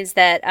 which means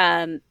that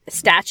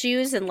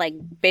statues and like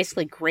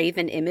basically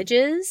graven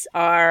images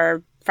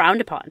are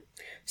frowned upon.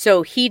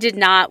 So he did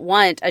not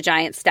want a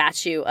giant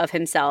statue of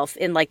himself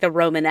in like the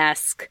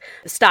Romanesque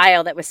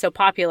style that was so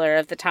popular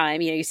of the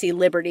time. You see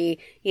Liberty,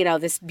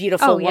 this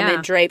beautiful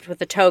woman draped with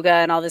the toga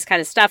and all this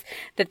kind of stuff,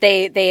 that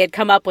they had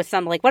come up with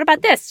some like, what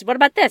about this? What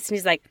about this? And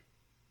he's like,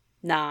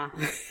 nah.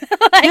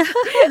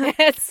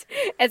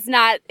 It's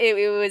not, it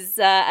was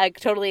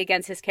totally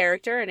against his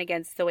character and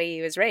against the way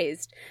he was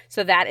raised.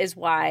 So that is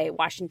why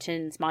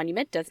Washington's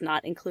monument does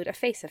not include a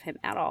face of him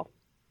at all.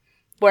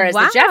 Whereas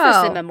the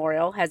Jefferson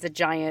Memorial has a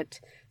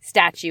giant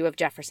statue of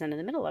Jefferson in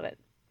the middle of it.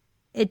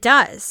 It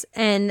does.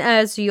 And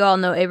as you all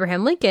know,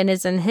 Abraham Lincoln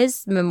is in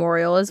his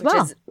memorial as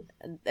well. Which is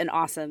an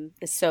awesome,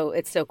 it's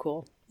so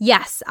cool.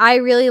 Yes, I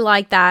really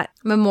like that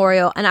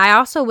memorial. And I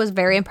also was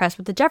very impressed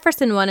with the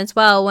Jefferson one as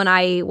well when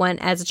I went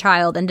as a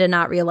child and did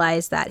not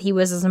realize that he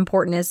was as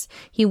important as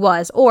he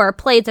was, or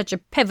played such a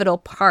pivotal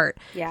part.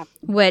 Yeah.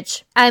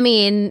 Which, I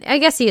mean, I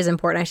guess he is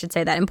important. I should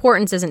say that.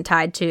 Importance isn't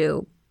tied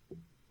to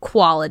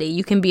quality.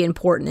 You can be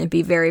important and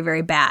be very,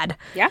 very bad.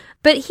 Yeah.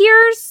 But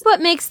here's what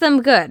makes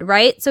them good,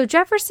 right? So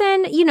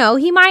Jefferson,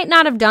 he might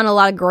not have done a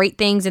lot of great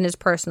things in his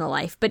personal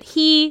life, but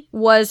he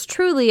was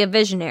truly a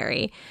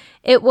visionary.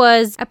 It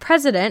was a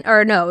president,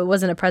 or no, it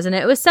wasn't a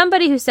president. It was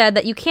somebody who said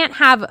that you can't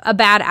have a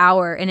bad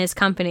hour in his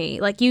company.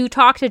 Like, you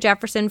talk to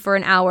Jefferson for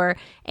an hour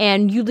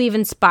and you leave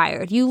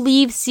inspired. You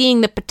leave seeing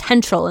the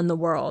potential in the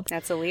world.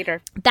 That's a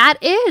leader. That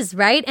is,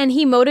 right? And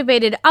he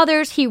motivated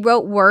others. He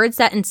wrote words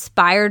that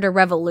inspired a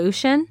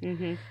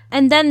revolution.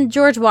 And then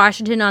George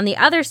Washington, on the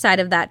other side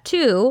of that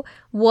too,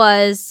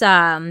 was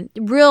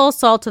real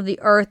salt of the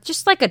earth,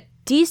 just like a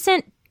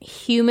decent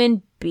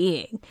human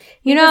being.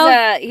 He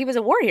was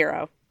a war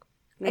hero.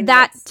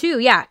 That too,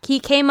 yeah. He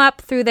came up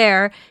through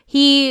there.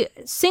 He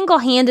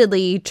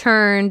single-handedly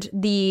turned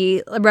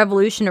the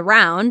revolution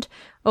around.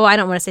 Oh, I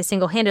don't want to say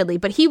single-handedly,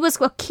 but he was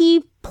a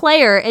key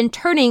player in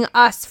turning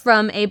us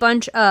from a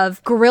bunch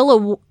of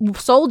guerrilla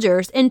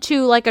soldiers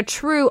into like a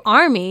true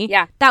army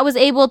that was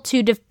able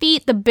to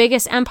defeat the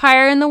biggest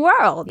empire in the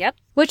world. Yep.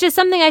 Which is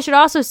something I should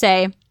also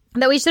say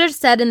that we should have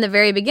said in the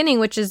very beginning,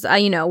 which is,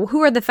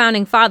 who are the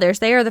founding fathers?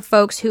 They are the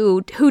folks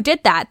who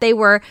did that. They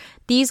were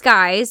these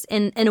guys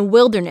in a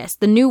wilderness,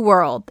 the New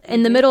World,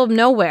 in the middle of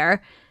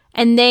nowhere,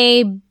 and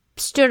they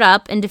stood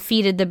up and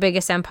defeated the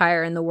biggest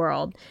empire in the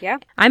world. Yeah.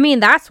 I mean,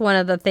 that's one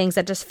of the things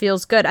that just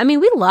feels good. I mean,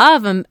 we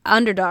love an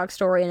underdog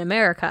story in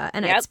America,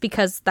 and it's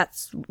because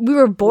we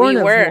were born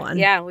of one.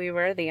 Yeah, we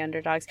were the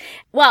underdogs.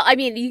 Well, I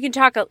mean, you can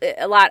talk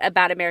a lot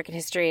about American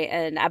history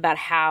and about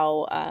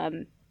how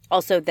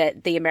also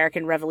that the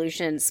American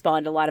Revolution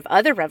spawned a lot of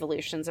other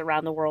revolutions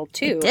around the world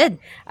too. It did.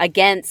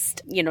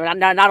 Against,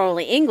 not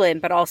only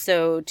England, but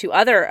also to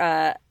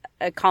other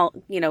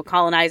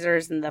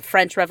colonizers, and the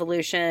French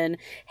Revolution,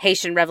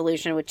 Haitian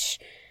Revolution, which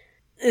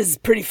is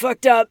pretty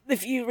fucked up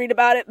if you read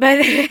about it, but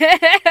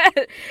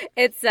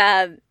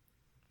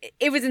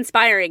it was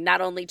inspiring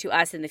not only to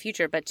us in the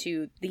future, but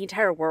to the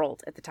entire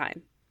world at the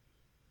time.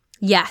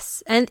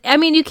 Yes. And I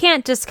mean, you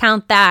can't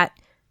discount that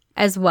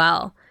as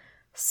well.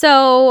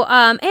 So,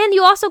 and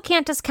you also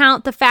can't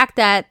discount the fact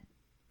that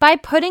by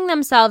putting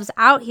themselves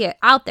out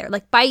there,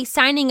 like by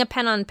signing a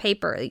pen on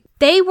paper,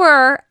 they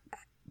were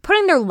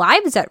putting their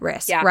lives at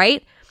risk,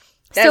 right?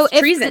 That's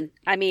treason.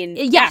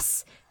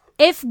 Yes.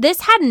 If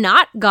this had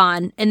not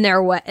gone in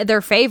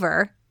their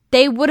favor,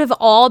 they would have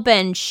all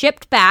been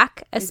shipped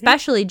back,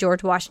 especially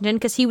George Washington,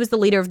 because he was the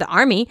leader of the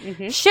army,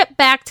 shipped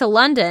back to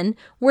London,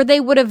 where they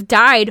would have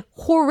died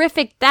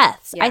horrific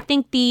deaths. Yeah. I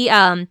think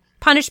the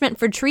punishment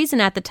for treason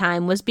at the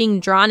time was being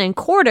drawn and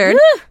quartered,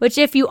 which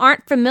if you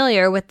aren't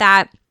familiar with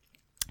that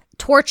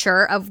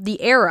torture of the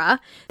era,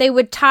 they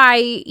would tie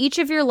each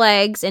of your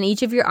legs and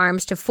each of your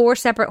arms to 4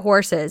 separate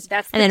horses.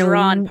 That's the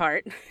drawn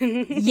part.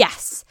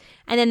 Yes.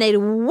 And then they'd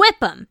whip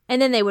them,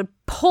 and then they would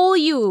pull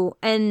you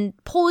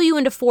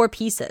into 4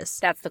 pieces.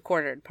 That's the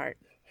quartered part.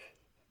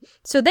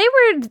 So they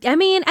were, and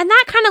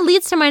that kind of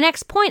leads to my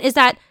next point, is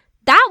that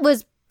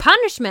was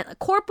punishment,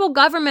 corporal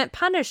government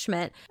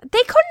punishment.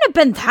 They couldn't have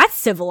been that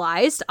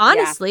civilized,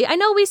 honestly. Yeah. I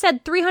know we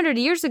said 300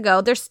 years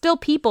ago, they're still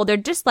people, they're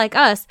just like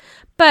us,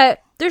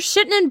 but they're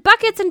shitting in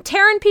buckets and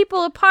tearing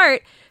people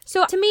apart.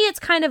 So to me, it's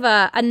kind of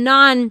a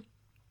non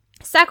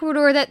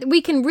sequitur that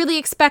we can really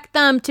expect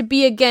them to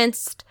be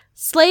against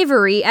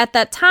slavery at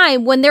that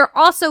time when they're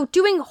also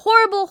doing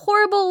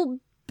horrible,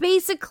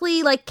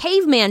 basically like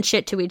caveman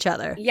shit to each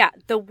other. Yeah,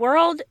 the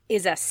world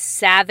is a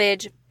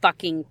savage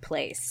fucking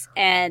place.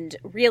 And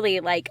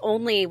really, like,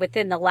 only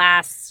within the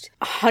last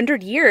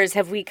 100 years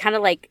have we kind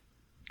of like,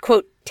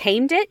 quote,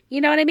 tamed it. You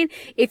know what I mean?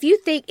 If you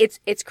think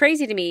it's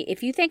crazy to me.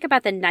 If you think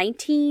about the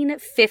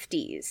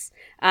 1950s,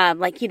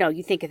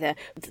 you think of the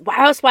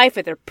housewife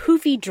with her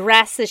poofy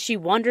dress as she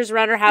wanders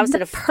around her house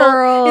in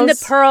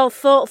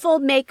full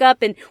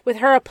makeup and with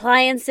her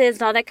appliances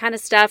and all that kind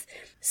of stuff.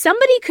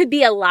 Somebody could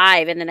be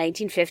alive in the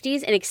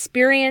 1950s and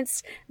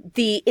experience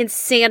the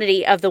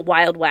insanity of the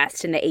Wild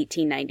West in the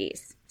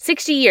 1890s.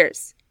 60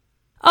 years.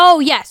 Oh,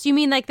 yes. You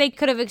mean like they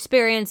could have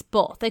experienced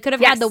both. They could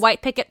have had the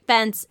white picket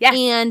fence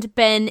and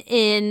been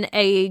in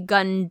a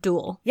gun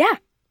duel. Yeah.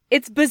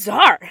 It's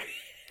bizarre.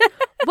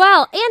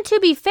 Well, and to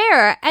be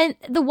fair, and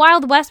the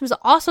Wild West was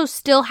also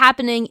still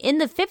happening in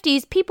the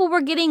 50s. People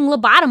were getting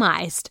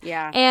lobotomized.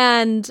 Yeah.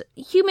 And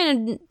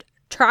human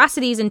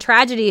atrocities and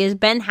tragedy has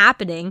been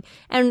happening.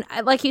 And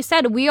like you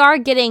said, we're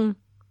getting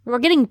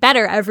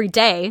better every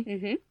day.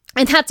 Mm-hmm.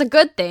 And that's a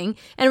good thing.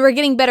 And we're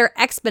getting better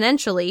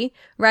exponentially,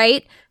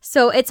 right?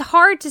 So it's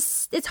hard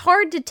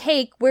to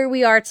take where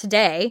we are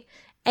today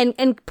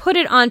and put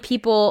it on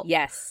people.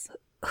 Yes.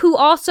 Who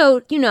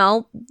also,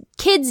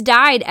 kids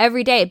died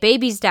every day.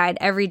 Babies died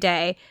every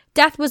day.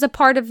 Death was a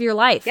part of your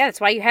life. Yeah, that's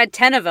why you had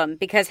 10 of them,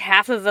 because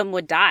half of them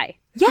would die.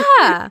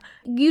 Yeah.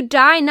 You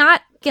die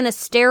not in a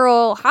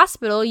sterile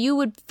hospital. You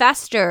would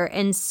fester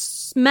and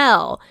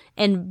smell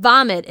and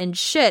vomit and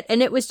shit.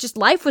 And it was just,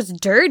 life was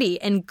dirty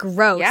and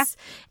gross. Yeah.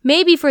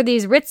 Maybe for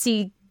these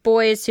ritzy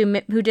boys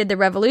who did the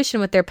revolution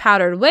with their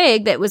powdered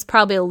wig, that was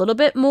probably a little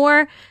bit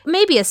more,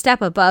 maybe a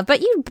step above,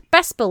 but you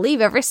best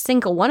believe every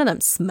single one of them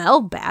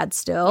smelled bad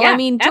still. Yeah,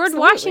 George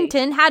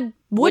Washington had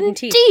wooden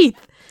teeth.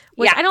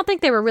 Which I don't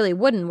think they were really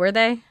wooden, were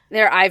they?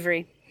 They're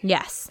ivory.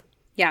 Yes.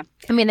 Yeah.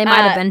 They might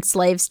have been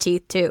slaves'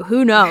 teeth, too.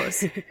 Who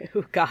knows?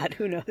 Oh, God,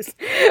 who knows?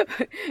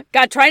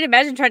 God, trying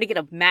to get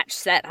a match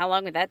set. How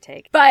long would that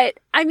take? But,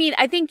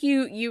 I think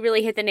you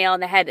really hit the nail on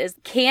the head. Is,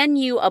 can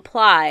you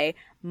apply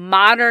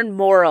modern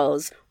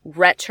morals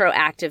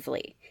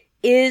retroactively?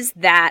 Is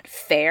that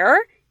fair?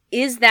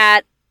 Is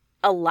that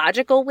a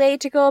logical way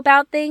to go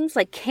about things?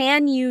 Like,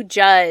 can you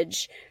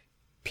judge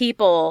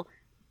people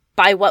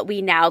by what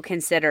we now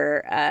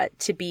consider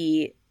to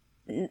be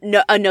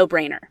a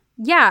no-brainer?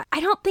 Yeah, I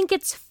don't think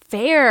it's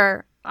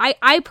fair.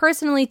 I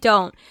personally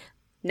don't.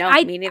 No,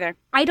 me neither.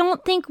 I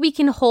don't think we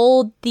can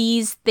hold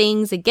these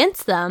things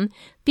against them,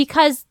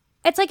 because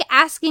it's like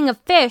asking a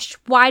fish,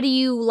 why do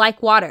you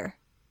like water?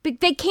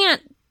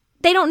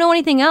 They don't know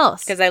anything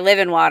else. Because I live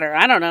in water.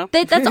 I don't know.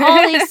 That's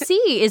all they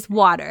see is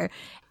water.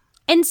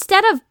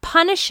 Instead of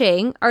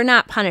punishing, or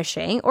not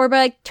punishing, or by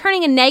like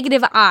turning a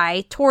negative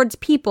eye towards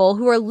people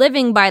who are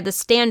living by the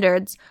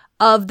standards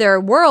of their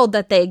world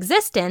that they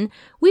exist in,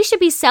 we should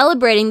be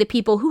celebrating the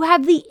people who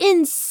have the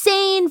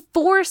insane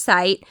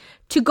foresight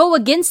to go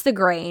against the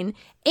grain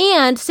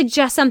and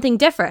suggest something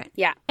different.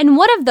 Yeah. And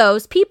one of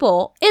those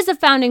people is a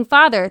founding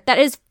father that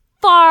is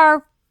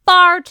far,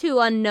 far too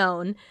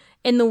unknown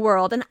in the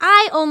world. And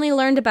I only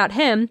learned about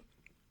him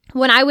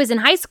when I was in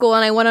high school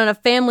and I went on a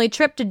family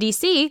trip to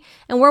DC,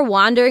 and we're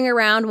wandering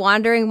around,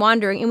 wandering,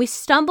 and we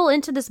stumble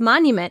into this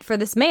monument for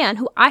this man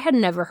who I had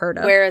never heard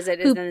of. Where is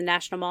it? Is it in the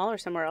National Mall or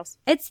somewhere else?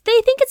 They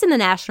think it's in the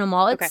National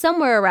Mall. It's Okay.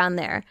 somewhere around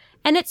there.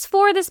 And it's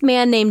for this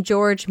man named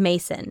George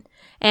Mason.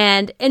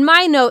 And in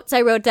my notes,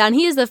 I wrote down,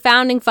 he is the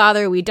founding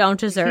father we don't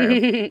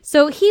deserve.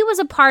 So he was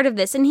a part of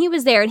this, and he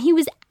was there, and he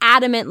was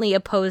adamantly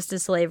opposed to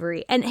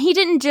slavery. And he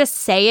didn't just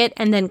say it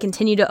and then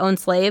continue to own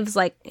slaves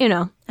like,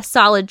 a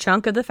solid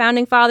chunk of the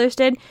founding fathers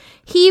did.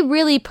 He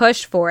really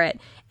pushed for it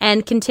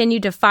and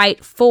continued to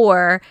fight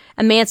for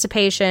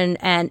emancipation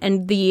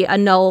and the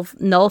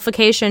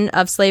nullification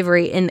of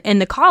slavery in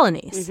the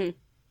colonies. Mm-hmm.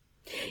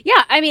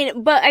 Yeah,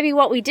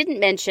 what we didn't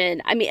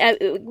mention,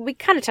 we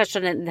kind of touched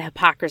on it in the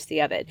hypocrisy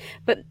of it,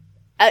 but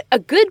a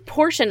good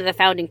portion of the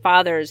founding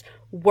fathers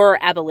were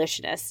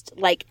abolitionists,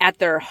 like at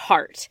their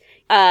heart.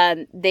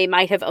 They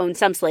might have owned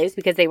some slaves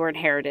because they were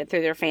inherited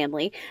through their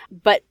family,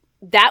 but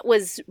that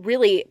was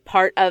really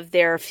part of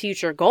their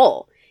future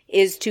goal,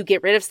 is to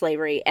get rid of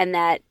slavery, and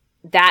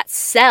that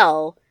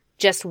sell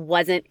just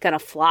wasn't going to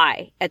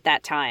fly at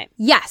that time.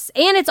 Yes,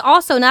 and it's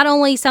also not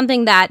only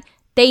something that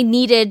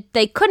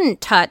they couldn't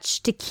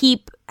touch to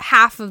keep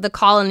half of the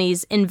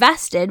colonies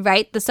invested,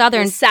 right? The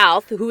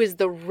South, who is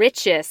the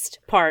richest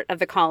part of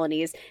the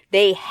colonies,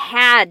 they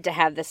had to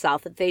have the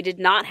South. If they did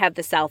not have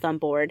the South on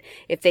board,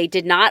 if they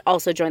did not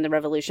also join the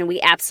revolution,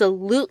 we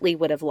absolutely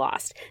would have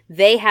lost.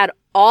 They had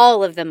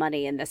all of the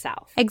money in the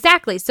South.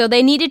 Exactly. So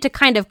they needed to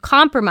kind of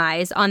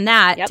compromise on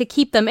that to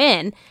keep them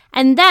in.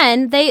 And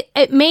then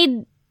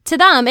to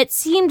them, it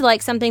seemed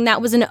like something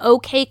that was an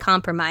okay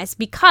compromise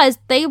because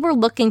they were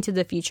looking to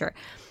the future.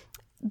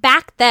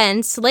 Back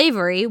then,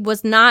 slavery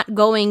was not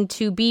going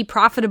to be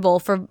profitable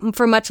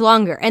for much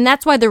longer. And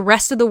that's why the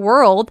rest of the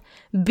world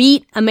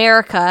beat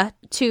America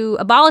to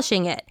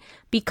abolishing it,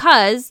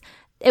 because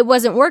it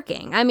wasn't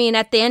working. I mean,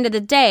 at the end of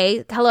the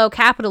day, hello,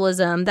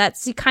 capitalism,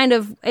 that's kind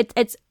of,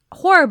 it's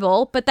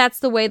horrible, but that's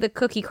the way the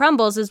cookie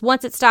crumbles, is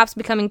once it stops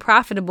becoming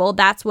profitable,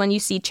 that's when you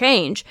see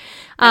change.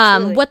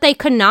 What they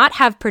could not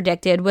have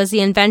predicted was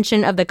the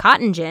invention of the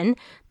cotton gin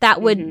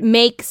that would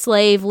make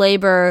slave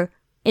labor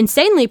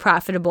insanely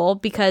profitable,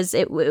 because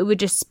it would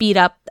just speed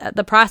up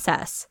the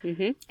process.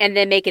 Mm-hmm. And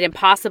then make it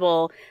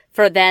impossible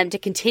for them to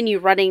continue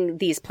running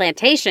these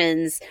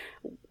plantations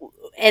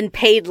and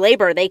paid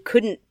labor. They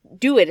couldn't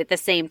do it at the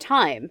same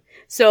time.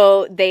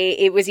 So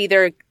it was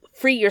either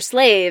free your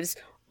slaves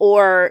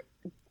or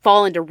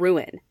fall into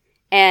ruin.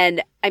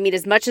 And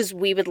as much as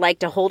we would like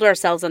to hold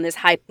ourselves on this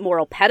high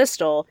moral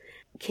pedestal,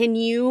 can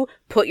you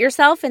put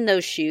yourself in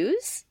those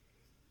shoes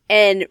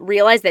and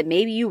realize that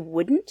maybe you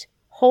wouldn't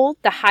hold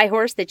the high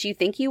horse that you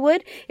think you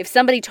would? If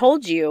somebody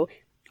told you,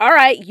 all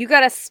right, you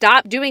got to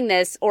stop doing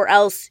this or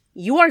else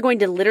you are going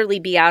to literally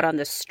be out on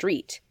the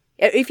street.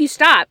 If you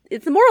stop,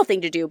 it's the moral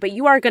thing to do, but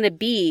you are going to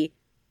be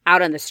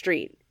out on the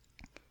street.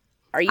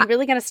 Are you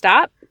really going to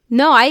stop?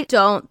 No, I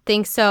don't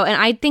think so.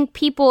 And I think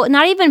people,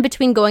 not even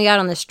between going out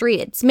on the street,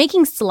 it's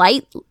making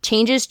slight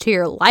changes to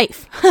your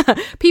life.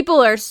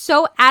 People are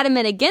so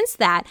adamant against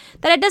that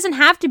it doesn't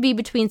have to be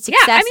between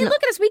success. Yeah,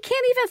 look at us. We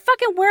can't even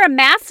fucking wear a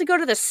mask to go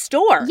to the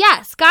store.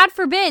 Yes, God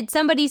forbid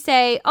somebody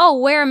say, oh,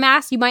 wear a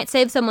mask, you might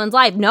save someone's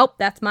life. Nope,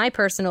 that's my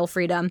personal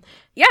freedom.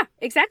 Yeah,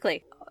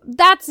 exactly.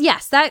 That's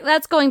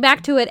going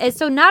back to it. And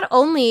so not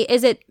only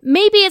is it,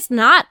 maybe it's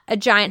not a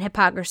giant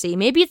hypocrisy,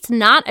 maybe it's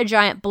not a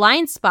giant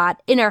blind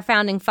spot in our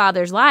founding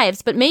fathers'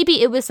 lives, but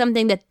maybe it was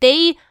something that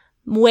they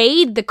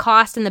weighed the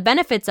cost and the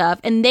benefits of,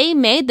 and they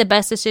made the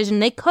best decision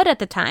they could at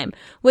the time,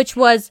 which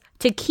was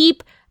to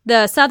keep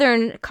the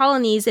southern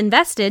colonies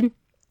invested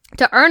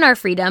to earn our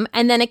freedom,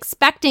 and then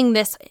expecting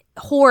this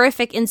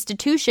horrific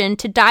institution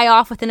to die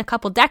off within a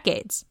couple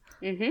decades.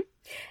 Mm-hmm.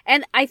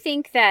 And I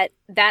think that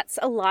that's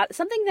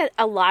something that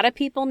a lot of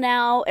people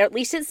now, or at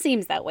least it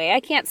seems that way. I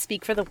can't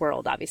speak for the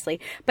world, obviously,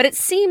 but it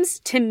seems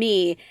to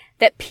me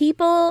that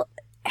people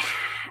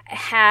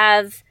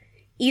have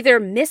either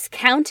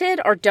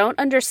miscounted or don't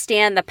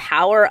understand the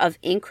power of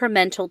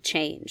incremental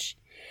change.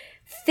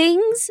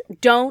 Things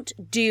don't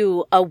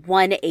do a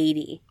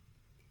 180.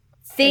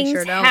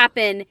 Things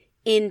happen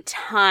in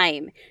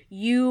time.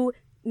 You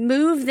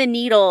move the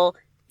needle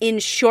in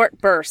short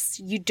bursts.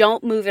 You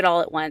don't move it all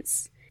at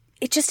once.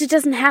 It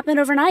doesn't happen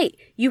overnight.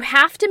 You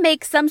have to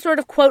make some sort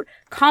of, quote,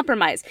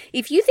 compromise.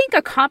 If you think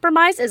a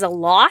compromise is a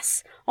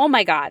loss, oh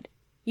my God,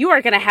 you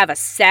are going to have a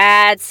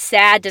sad,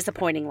 sad,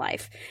 disappointing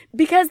life.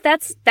 Because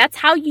that's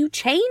how you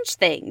change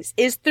things,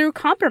 is through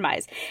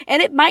compromise.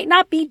 And it might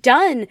not be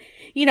done,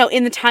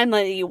 in the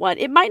timeline that you want.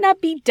 It might not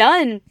be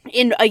done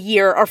in a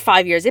year or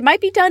 5 years. It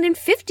might be done in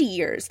 50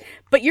 years.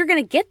 But you're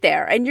going to get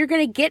there, and you're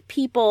going to get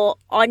people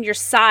on your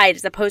side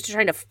as opposed to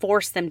trying to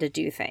force them to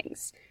do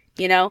things,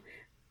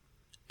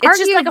 It's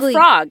just like a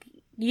frog.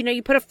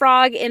 You put a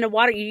frog in a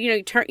water,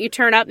 you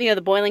turn up,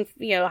 the boiling,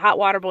 hot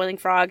water boiling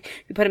frog.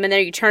 You put them in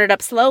there, you turn it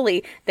up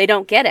slowly. They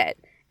don't get it.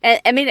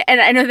 And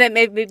I know that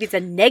maybe it's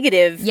a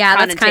negative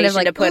connotation, that's kind of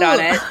like, to put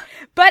on it.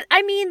 But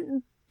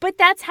But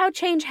that's how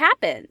change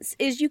happens,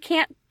 is you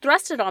can't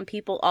thrust it on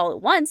people all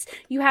at once.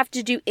 You have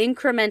to do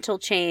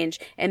incremental change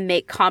and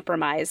make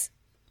compromise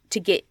to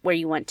get where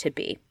you want to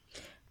be.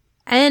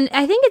 And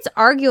I think it's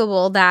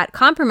arguable that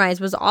compromise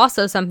was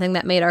also something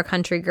that made our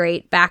country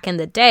great back in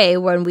the day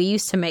when we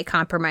used to make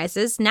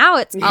compromises. Now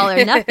it's all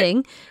or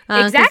nothing.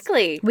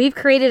 Exactly. We've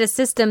created a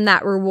system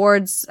that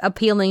rewards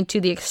appealing to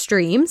the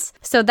extremes.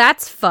 So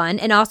that's fun,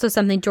 and also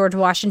something George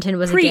Washington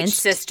was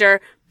against. Preach, sister.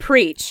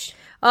 Preach.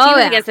 Oh, he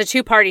was yeah. against a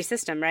two-party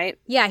system, right?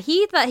 Yeah,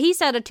 he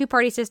said a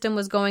two-party system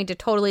was going to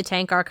totally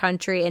tank our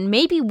country, and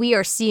maybe we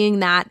are seeing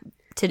that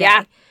today.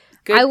 Yeah.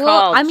 Good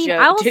call. I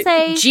will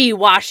say G.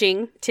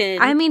 Washington.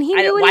 I mean, he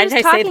knew what he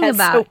was talking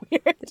about. So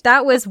weird?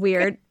 That was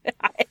weird.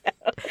 I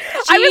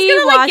was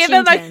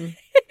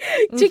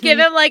gonna give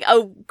him like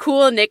a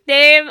cool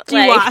nickname,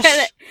 G-Wash.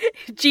 like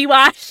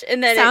G-Wash,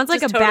 and then sounds it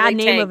like a just bad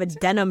totally name of a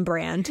tanked. denim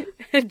brand.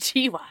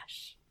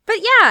 G-Wash. But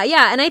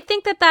yeah, and I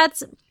think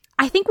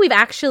I think we've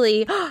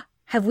actually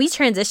have we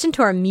transitioned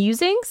to our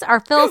musings,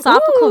 our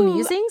philosophical Ooh,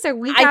 musings? Or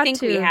we? I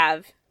think we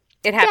have.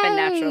 It happened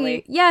Yay.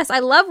 naturally. Yes, I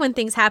love when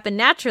things happen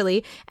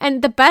naturally,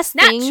 and the best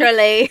thing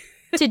Naturally.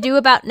 to do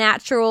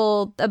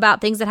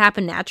about things that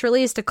happen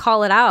naturally is to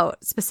call it out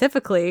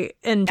specifically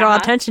and draw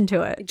attention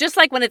to it. Just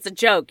like when it's a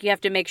joke, you have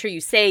to make sure you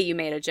say you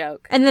made a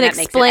joke. And then that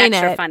explain makes it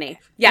extra it. funny.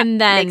 Yeah,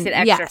 and then, makes it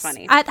extra yes.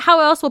 funny.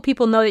 How else will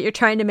people know that you're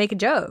trying to make a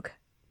joke?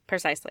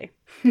 Precisely.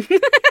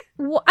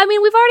 Well, I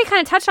mean, we've already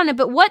kind of touched on it,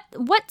 but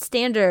what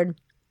standard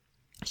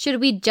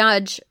should we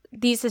judge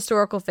these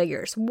historical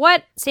figures?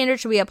 What standard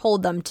should we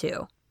uphold them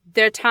to?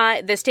 Their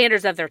time, the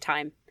standards of their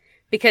time,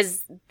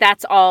 because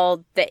that's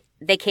all that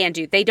they can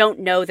do. They don't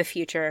know the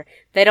future.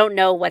 They don't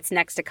know what's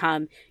next to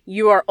come.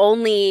 You are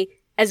only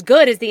as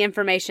good as the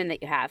information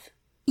that you have.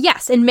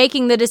 Yes, and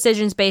making the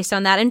decisions based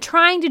on that and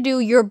trying to do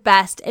your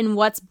best and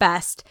what's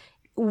best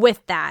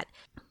with that.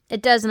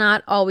 It does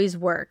not always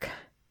work.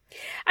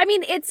 I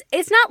mean,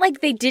 it's not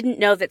like they didn't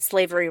know that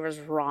slavery was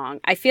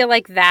wrong. I feel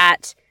like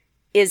that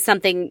is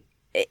something,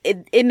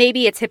 it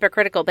maybe it's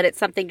hypocritical, but it's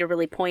something to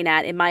really point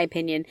at, in my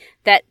opinion,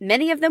 that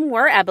many of them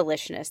were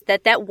abolitionists,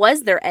 that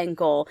was their end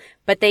goal,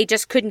 but they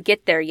just couldn't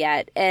get there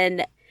yet.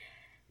 And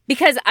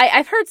because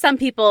I've heard some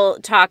people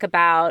talk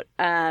about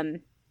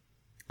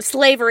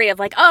slavery of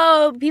like,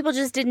 oh, people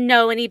just didn't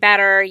know any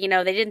better,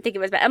 they didn't think it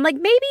was bad. I'm like,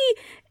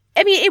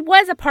 it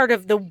was a part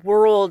of the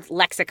world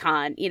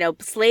lexicon.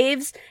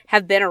 Slaves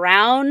have been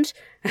around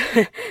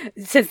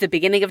since the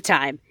beginning of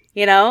time.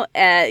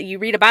 You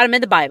read about them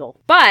in the Bible.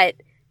 But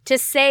to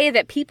say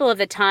that people of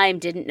the time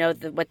didn't know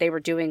that what they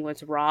were doing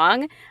was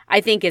wrong, I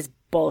think is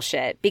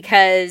bullshit.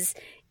 Because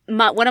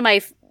one of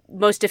my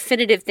most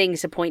definitive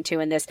things to point to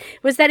in this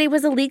was that it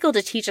was illegal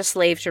to teach a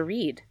slave to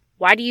read.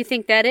 Why do you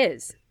think that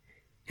is?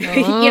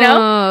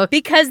 Oh.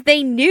 Because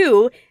they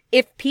knew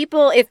if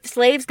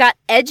slaves got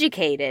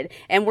educated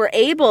and were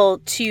able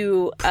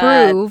to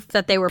Prove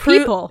that they were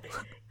people.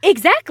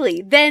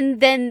 Exactly. Then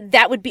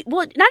that would be,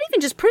 well, not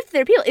even just proof that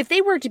they're people. If they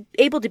were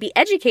able to be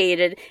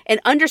educated and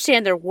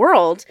understand their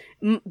world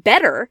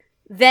better,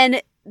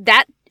 then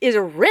that is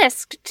a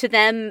risk to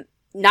them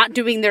not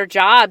doing their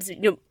jobs,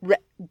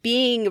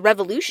 being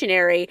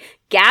revolutionary,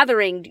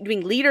 gathering,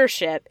 doing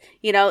leadership.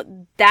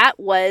 That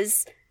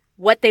was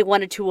what they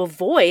wanted to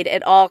avoid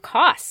at all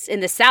costs in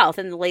the South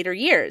in the later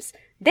years.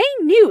 They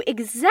knew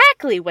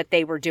exactly what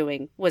they were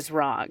doing was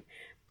wrong.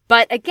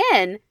 But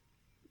again,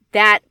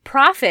 that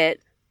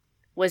profit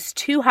was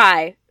too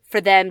high for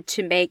them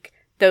to make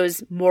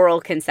those moral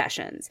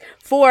concessions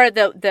for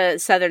the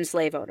Southern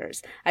slave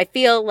owners. I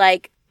feel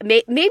like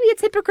maybe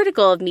it's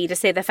hypocritical of me to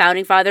say the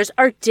Founding Fathers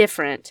are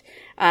different,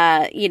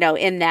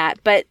 in that.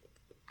 But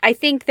I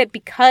think that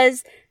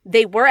because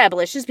they were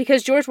abolitionists,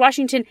 because George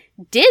Washington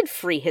did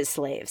free his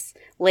slaves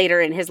later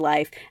in his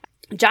life.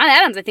 John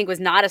Adams, I think, was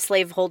not a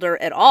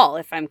slaveholder at all,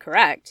 if I'm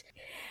correct.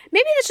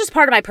 Maybe that's just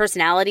part of my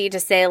personality to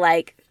say,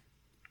 like,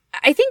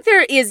 I think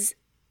there is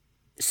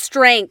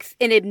strength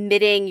in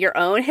admitting your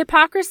own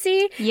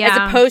hypocrisy as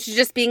opposed to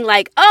just being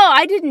like, oh,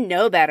 I didn't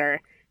know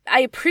better.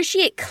 I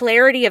appreciate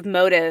clarity of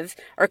motive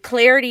or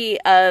clarity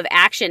of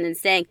action and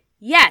saying,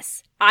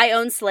 yes, I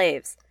own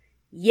slaves.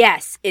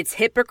 Yes, it's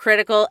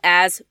hypocritical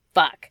as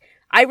fuck.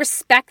 I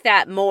respect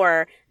that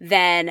more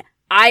than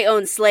I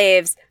own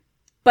slaves,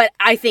 but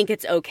I think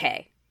it's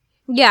okay.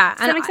 Yeah.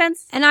 Does that make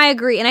sense? And I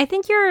agree. And I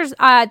think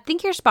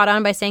you're spot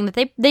on by saying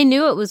that they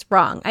knew it was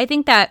wrong. I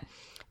think that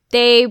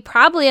they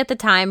probably at the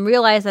time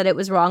realized that it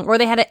was wrong, or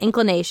they had an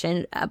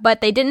inclination, but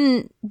they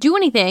didn't do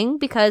anything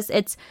because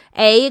it's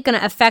going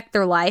to affect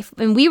their life.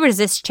 And we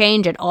resist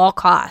change at all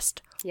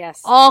cost.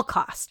 Yes. All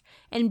cost.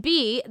 And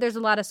B, there's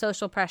a lot of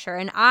social pressure.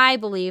 And I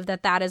believe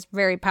that is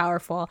very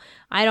powerful.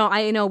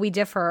 I know we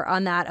differ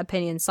on that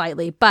opinion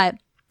slightly, but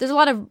there's a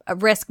lot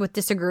of risk with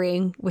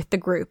disagreeing with the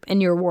group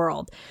in your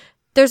world.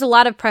 There's a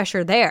lot of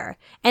pressure there.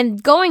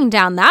 And going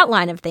down that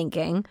line of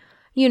thinking,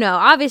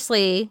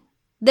 obviously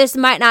this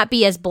might not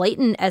be as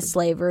blatant as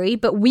slavery,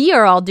 but we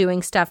are all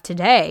doing stuff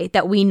today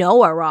that we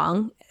know are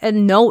wrong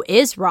and know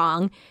is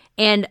wrong.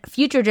 And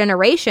future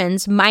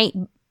generations might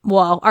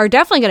are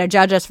definitely going to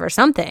judge us for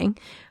something.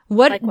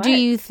 Like What do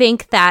you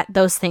think that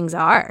those things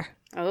are?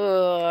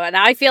 Oh,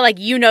 now I feel like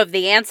you know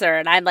the answer,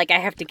 and I'm like, I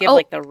have to give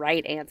like the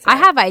right answer. I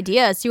have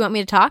ideas. Do you want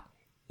me to talk?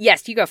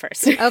 Yes, you go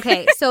first.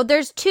 Okay, so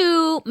there's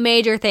two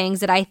major things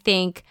that I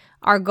think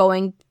are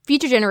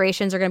future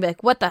generations are going to be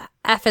like, what the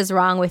F is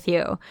wrong with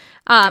you?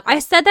 I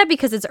said that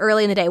because it's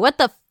early in the day. What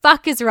the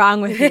fuck is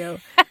wrong with you?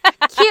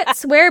 Can't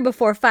swear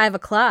before 5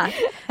 o'clock.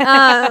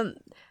 And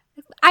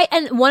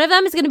one of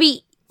them is going to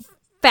be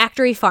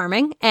factory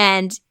farming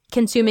and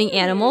consuming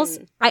animals.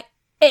 I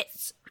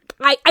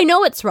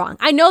know it's wrong.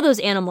 I know those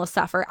animals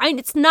suffer.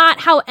 It's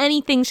not how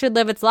anything should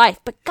live its life.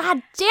 But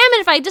god damn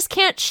it if I just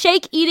can't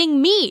shake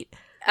eating meat.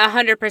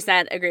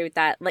 100% agree with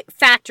that. Like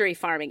factory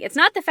farming. It's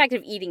not the fact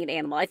of eating an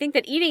animal. I think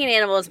that eating an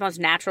animal is the most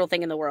natural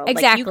thing in the world.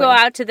 Exactly. Like you go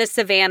out to the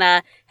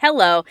savannah,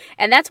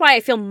 and that's why I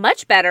feel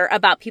much better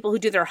about people who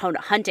do their own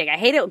hunting. I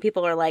hate it when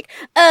people are like,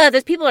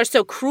 those people are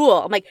so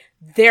cruel. I'm like,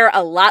 they're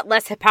a lot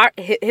less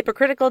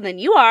hypocritical than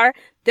you are.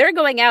 They're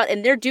going out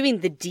and they're doing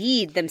the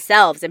deed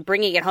themselves and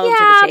bringing it home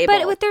to the table.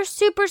 But with their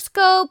super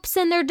scopes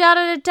and their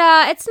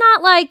da-da-da-da, it's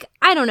not like,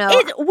 I don't know.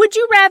 Would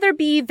you rather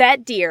be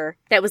that deer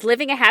that was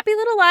living a happy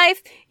little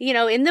life,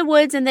 in the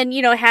woods and then,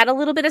 had a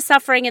little bit of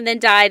suffering and then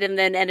died and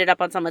then ended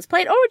up on someone's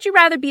plate? Or would you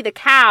rather be the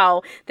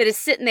cow that is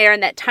sitting there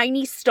in that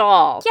tiny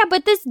stall? Yeah,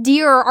 but this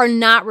deer are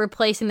not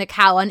replacing the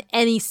cow on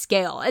any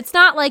scale. It's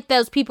not like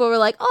those people were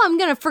like, I'm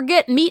going to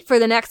forget meat for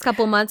the next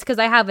couple months because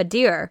I have a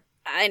deer.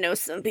 I know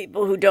some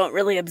people who don't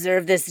really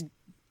observe this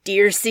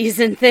deer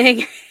season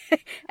thing,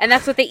 and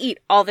that's what they eat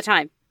all the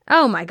time.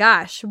 Oh my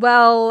gosh.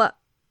 Well,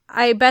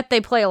 I bet they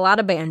play a lot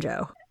of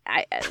banjo.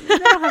 They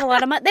don't have a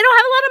lot of money. They don't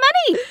have a lot of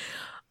money.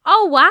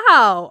 Oh,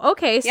 wow.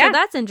 Okay, so Yeah.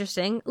 that's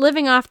interesting.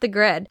 Living off the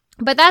grid.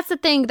 But that's the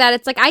thing that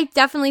it's like, I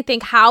definitely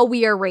think how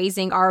we are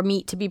raising our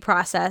meat to be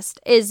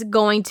processed is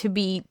going to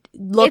be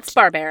looked... It's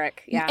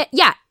barbaric, yeah.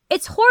 Yeah,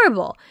 it's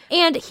horrible.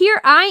 And here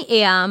I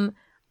am...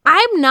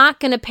 I'm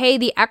not going to pay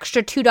the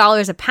extra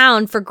 $2 a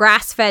pound for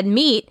grass-fed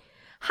meat.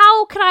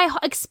 How could I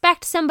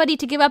expect somebody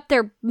to give up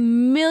their $1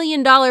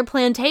 million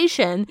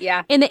plantation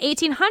in the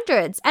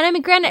 1800s? And I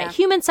mean, granted,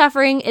 human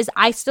suffering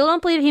I still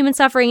don't believe human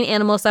suffering and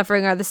animal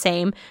suffering are the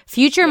same.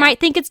 Future might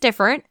think it's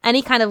different.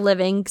 Any kind of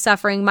living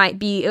suffering might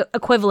be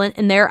equivalent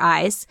in their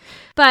eyes.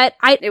 But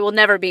it will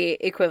never be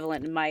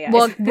equivalent in my eyes.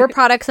 Well, we're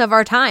products of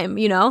our time,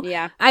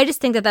 Yeah. I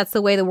just think that that's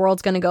the way the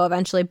world's going to go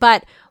eventually.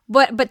 But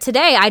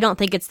today, I don't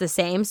think it's the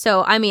same.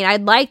 So, I mean,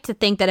 I'd like to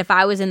think that if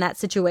I was in that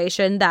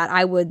situation that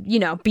I would,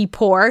 be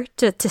poor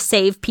to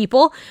save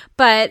people.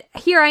 But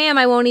here I am,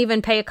 I won't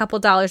even pay a couple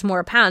dollars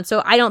more a pound.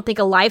 So I don't think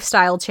a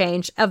lifestyle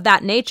change of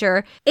that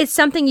nature is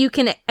something you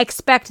can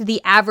expect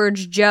the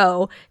average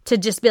Joe to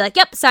just be like,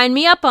 yep, sign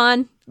me up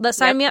on. Let's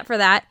sign me up for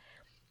that.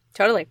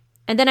 Totally.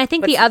 And then I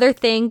think the other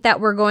thing that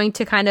we're going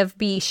to kind of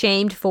be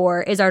shamed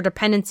for is our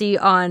dependency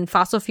on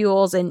fossil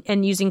fuels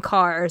and using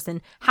cars and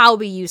how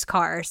we use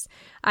cars.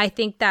 I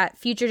think that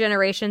future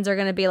generations are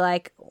going to be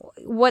like,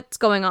 what's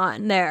going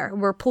on there?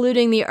 We're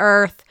polluting the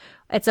earth.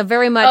 It's a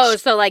very much... Oh,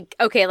 so like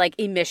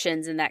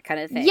emissions and that kind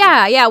of thing.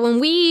 Yeah. When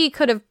we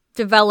could have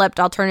developed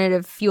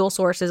alternative fuel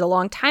sources a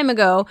long time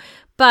ago,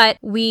 but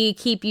we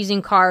keep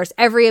using cars.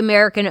 Every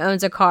American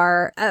owns a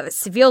car, it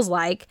feels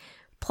like,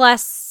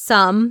 plus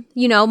some,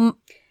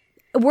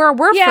 where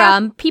we're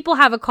from, people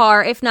have a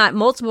car, if not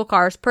multiple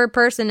cars per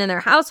person in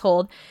their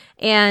household.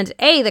 And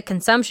the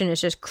consumption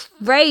is just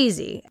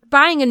crazy.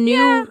 Buying a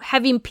new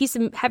heavy piece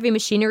of heavy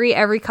machinery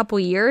every couple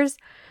years.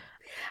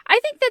 I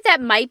think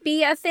that might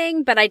be a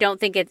thing, but I don't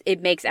think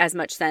it makes as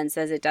much sense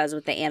as it does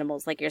with the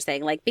animals, like you're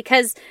saying. Like,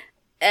 because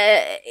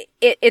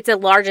it's a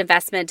large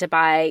investment to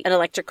buy an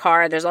electric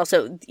car. There's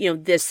also,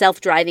 the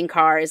self-driving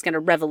car is going to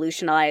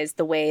revolutionize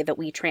the way that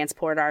we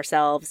transport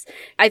ourselves.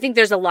 I think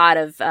there's a lot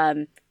of...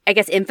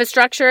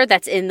 infrastructure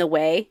that's in the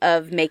way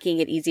of making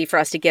it easy for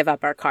us to give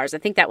up our cars. I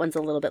think that one's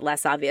a little bit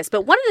less obvious.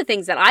 But one of the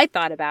things that I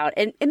thought about,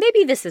 and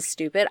maybe this is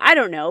stupid, I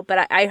don't know,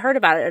 but I heard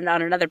about it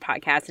on another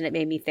podcast and it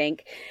made me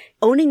think,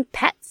 owning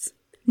pets.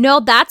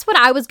 No, that's what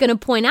I was going to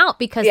point out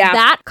because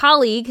that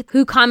colleague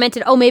who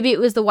commented, maybe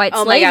it was the white slave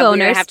owners. Oh my God, we're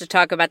going to have to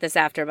talk about this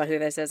after, about who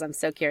this is. I'm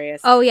so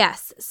curious. Oh,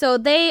 yes. So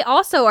they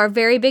also are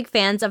very big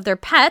fans of their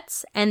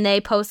pets and they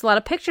post a lot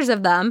of pictures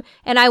of them.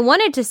 And I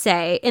wanted to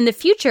say, in the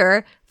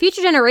future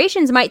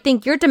generations might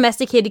think your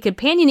domesticated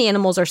companion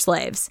animals are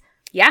slaves.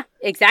 Yeah,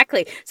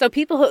 exactly. So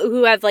people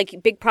who have like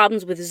big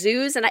problems with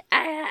zoos, and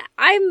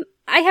I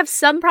have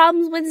some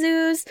problems with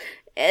zoos.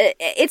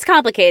 It's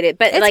complicated,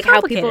 but it's like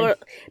complicated. How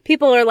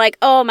people are like,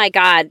 oh my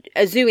God,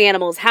 zoo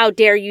animals, how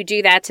dare you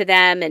do that to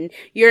them? And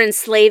you're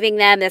enslaving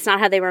them. That's not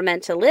how they were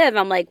meant to live.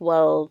 I'm like,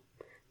 well,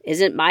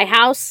 isn't my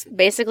house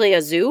basically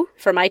a zoo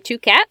for my 2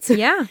 cats?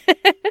 Yeah.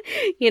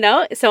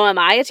 So am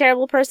I a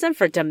terrible person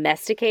for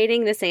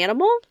domesticating this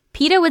animal?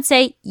 PETA would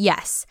say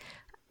yes.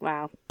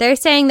 Wow. They're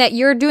saying that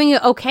you're doing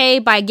it okay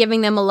by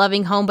giving them a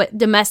loving home, but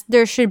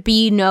there should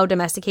be no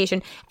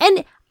domestication.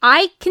 And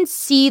I can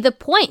see the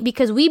point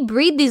because we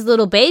breed these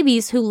little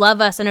babies who love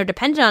us and are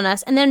dependent on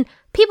us, and then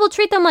people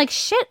treat them like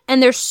shit,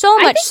 and there's so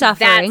much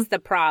suffering. That's the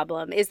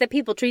problem, is that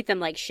people treat them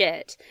like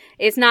shit.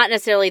 It's not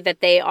necessarily that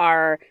they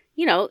are,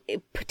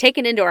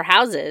 taken into our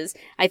houses.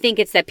 I think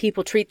it's that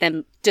people treat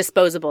them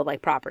disposable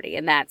like property,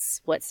 and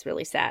that's what's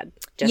really sad.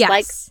 Just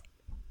like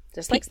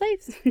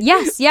slaves.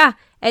 Yes, yeah.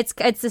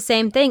 It's the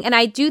same thing. And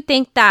I do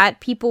think that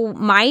people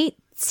might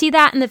see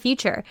that in the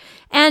future.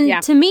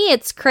 And to me,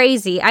 it's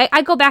crazy.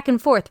 I go back and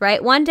forth,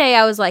 right? One day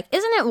I was like,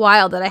 isn't it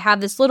wild that I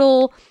have this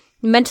little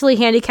mentally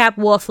handicapped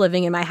wolf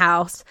living in my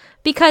house?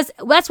 Because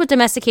that's what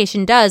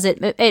domestication does.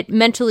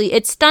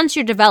 It stunts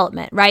your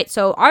development, right?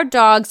 So our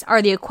dogs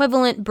are the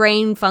equivalent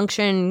brain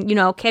function,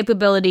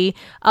 capability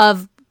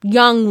of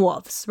young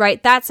wolves,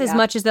 right? That's as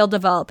much as they'll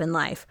develop in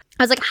life.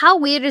 I was like, how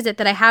weird is it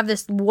that I have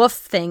this wolf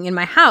thing in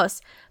my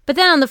house? But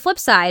then on the flip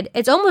side,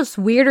 it's almost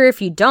weirder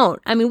if you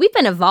don't. I mean, we've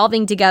been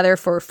evolving together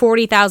for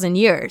 40,000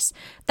 years.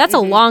 That's a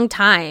long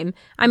time.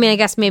 I mean, I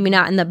guess maybe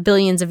not in the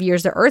billions of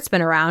years the Earth's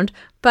been around,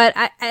 but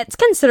it's a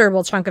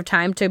considerable chunk of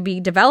time to be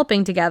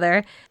developing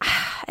together.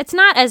 It's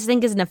not as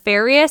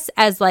nefarious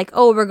as like,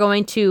 oh, we're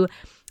going to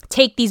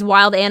take these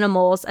wild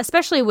animals,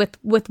 especially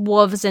with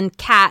wolves and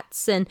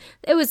cats, and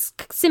it was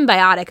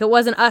symbiotic. It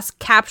wasn't us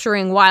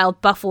capturing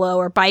wild buffalo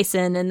or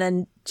bison and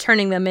then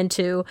turning them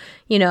into,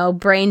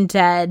 brain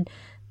dead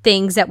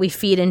things that we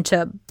feed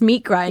into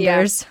meat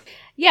grinders.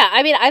 Yeah,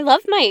 I mean, I love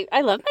my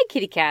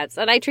kitty cats,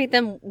 and I treat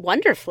them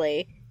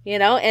wonderfully,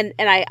 and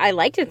I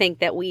like to think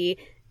that we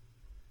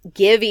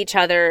give each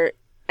other,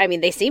 I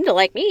mean, they seem to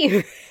like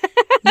me.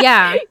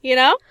 Yeah.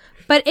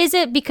 But is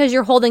it because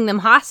you're holding them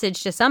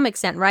hostage to some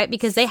extent, right?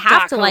 Because they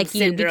have to like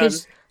you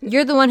because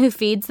you're the one who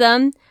feeds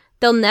them.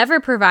 They'll never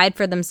provide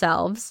for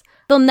themselves.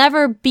 They'll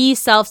never be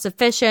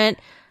self-sufficient.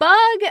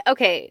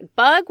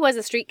 Bug was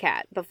a street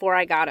cat before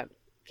I got him.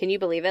 Can you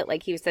believe it?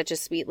 Like, he was such a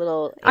sweet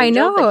little angel, I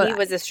know. but he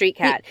was a street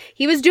cat.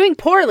 He was doing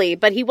poorly,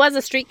 but he was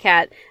a street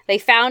cat. They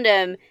found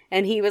him,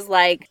 and he was,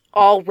 like,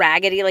 all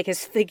raggedy. Like,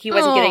 he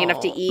wasn't getting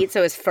enough to eat,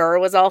 so his fur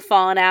was all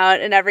falling out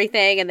and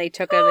everything, and they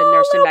took him and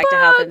nursed him back to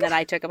health, and then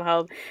I took him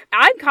home.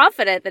 I'm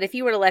confident that if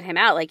you were to let him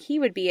out, like, he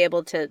would be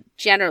able to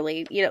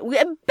generally,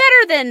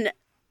 better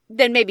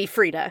than maybe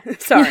Frida.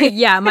 Sorry.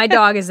 Yeah, my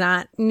dog is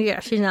not.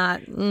 Yeah, she's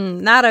not.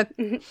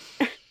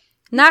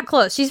 Not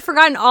close. She's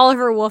forgotten all of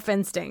her wolf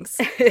instincts.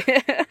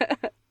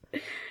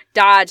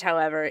 Dodge,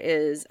 however,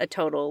 is a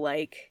total,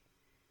 like,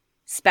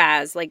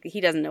 spaz. Like,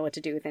 he doesn't know what to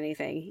do with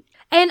anything.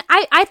 And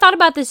I thought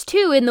about this,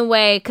 too, in the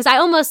way, because I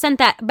almost sent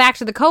that back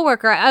to the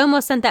coworker. I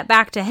almost sent that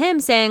back to him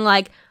saying,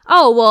 like,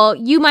 oh, well,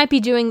 you might be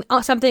doing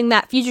something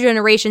that future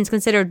generations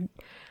consider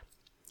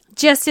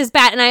just as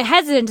bad. And I'm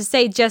hesitant to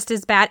say just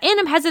as bad. And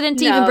I'm hesitant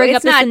to even bring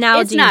up this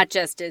analogy. It's not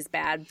just as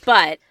bad,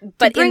 but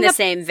in the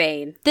same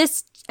vein.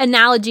 This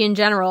analogy in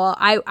general,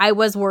 I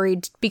was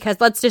worried because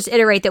let's just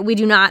iterate that we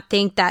do not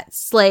think that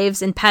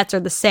slaves and pets are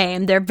the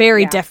same. They're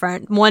very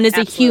different. One is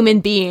a human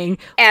being.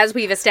 As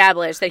we've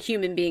established, that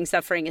human being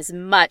suffering is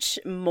much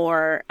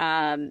more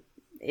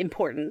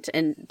important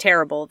and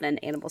terrible than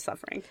animal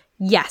suffering.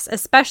 Yes,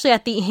 especially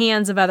at the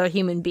hands of other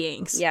human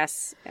beings.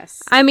 Yes.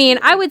 I mean,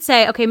 I would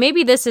say, okay,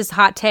 maybe this is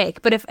hot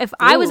take, but if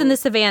I was in the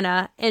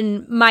savannah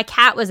and my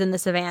cat was in the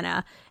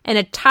savannah and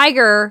a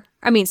tiger,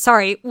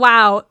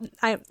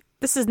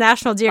 this is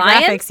National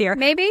Geographic's here.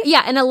 Maybe?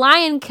 Yeah, and a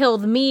lion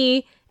killed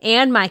me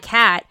and my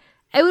cat.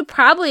 It would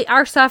probably,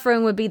 our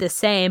suffering would be the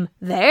same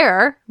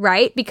there,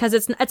 right? Because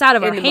it's out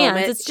of our hands.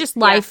 Moment. It's just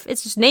life. Yeah.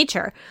 It's just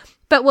nature.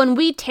 But when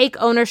we take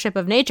ownership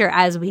of nature,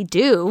 as we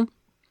do,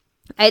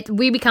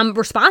 we become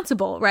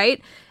responsible,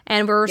 right?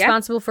 And we're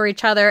responsible for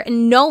each other.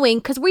 And knowing,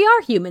 because we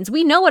are humans,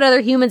 we know what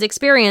other humans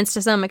experience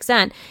to some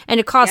extent. And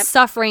to cause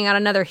suffering on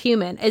another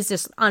human is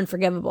just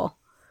unforgivable.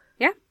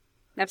 Yeah,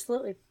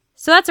 absolutely.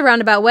 So that's a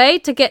roundabout way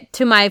to get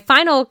to my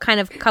final kind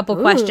of couple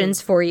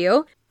questions for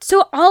you.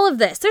 So all of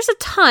this, there's a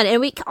ton,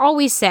 and we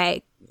always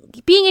say,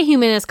 being a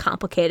human is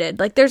complicated.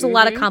 Like, there's a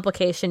lot of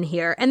complication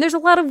here, and there's a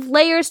lot of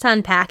layers to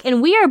unpack,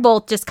 and we are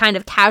both just kind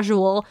of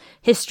casual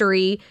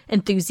history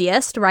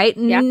enthusiasts, right?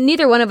 Yep.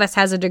 Neither one of us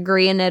has a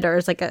degree in it or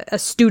is like a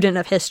student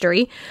of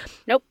history.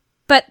 Nope.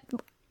 But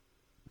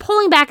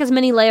pulling back as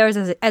many layers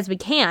as we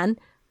can,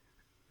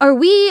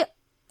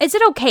 is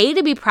it okay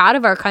to be proud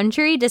of our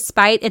country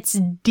despite its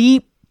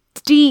deep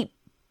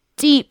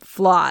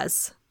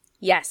flaws?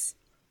 Yes.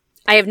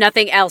 I have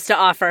nothing else to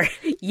offer.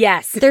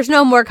 Yes. There's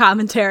no more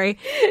commentary.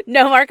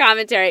 No more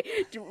commentary.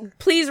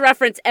 Please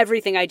reference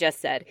everything I just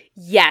said.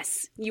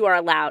 Yes, you are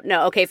allowed.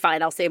 No, okay,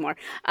 fine. I'll say more.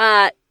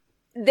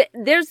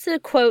 There's a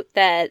quote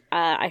that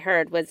I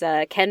heard was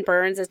Ken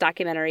Burns'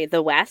 documentary,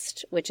 The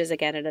West, which is,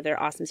 again, another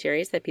awesome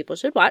series that people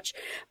should watch.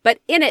 But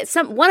in it,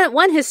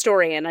 one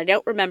historian, I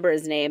don't remember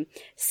his name,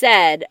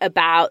 said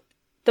about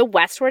the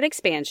westward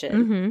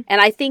expansion,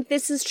 and I think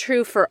this is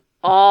true for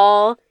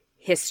all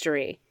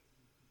history,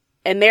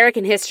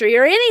 American history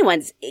or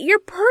your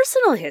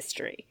personal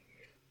history,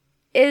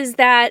 is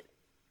that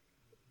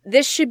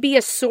this should be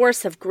a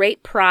source of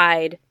great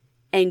pride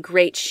and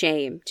great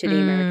shame to the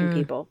American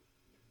people,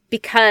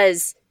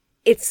 because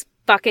it's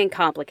fucking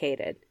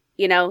complicated.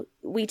 You know,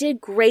 we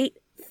did great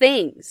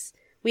things.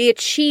 We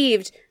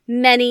achieved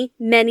many,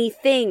 many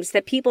things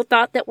that people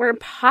thought that were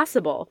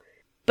impossible.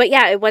 But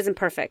yeah, it wasn't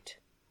perfect.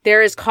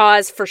 There is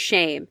cause for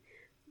shame.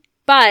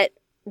 But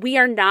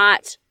we're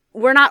not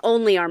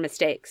only our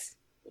mistakes.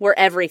 We're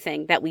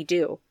everything that we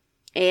do.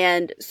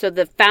 And so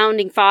the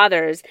founding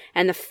fathers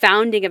and the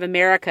founding of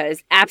America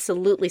is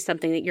absolutely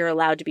something that you're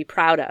allowed to be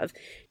proud of.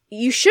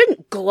 You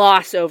shouldn't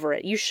gloss over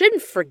it. You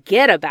shouldn't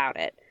forget about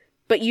it.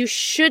 But you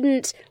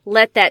shouldn't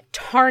let that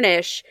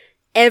tarnish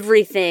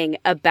everything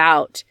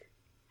about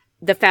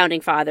the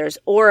founding fathers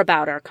or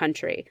about our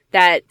country.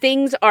 That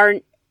things are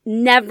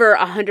never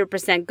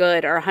 100%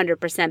 good or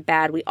 100%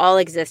 bad. We all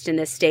exist in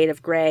this state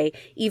of gray,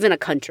 even a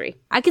country.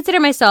 I consider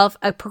myself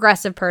a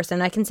progressive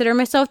person. I consider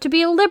myself to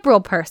be a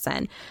liberal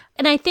person.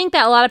 And I think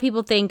that a lot of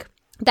people think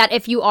that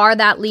if you are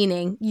that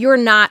leaning, you're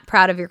not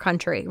proud of your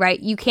country, right?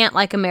 You can't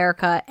like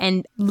America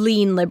and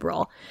lean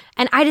liberal.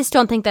 And I just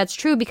don't think that's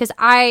true, because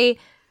I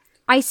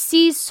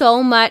see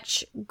so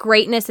much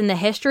greatness in the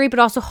history, but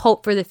also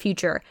hope for the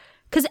future.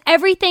 Because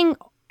everything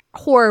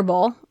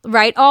horrible,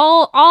 right?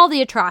 All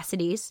the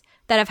atrocities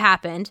that have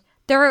happened,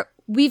 we're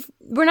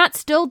not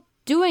still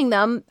doing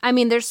them. I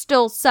mean, there's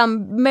still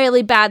some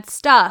really bad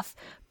stuff,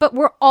 but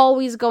we're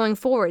always going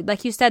forward.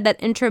 Like you said,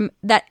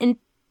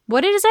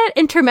 what is it?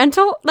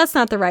 Intermental? That's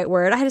not the right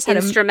word. I just had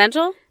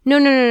instrumental.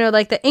 No.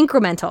 Like the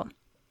incremental.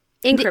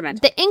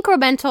 The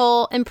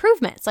incremental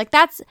improvements. Like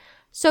that's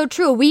so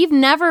true. We've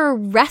never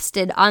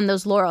rested on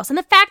those laurels. And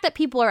the fact that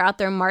people are out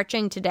there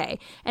marching today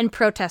and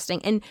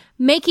protesting and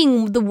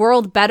making the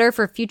world better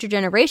for future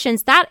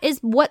generations, that is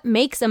what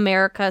makes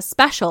America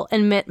special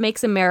and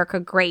makes America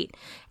great.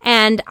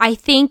 And I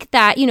think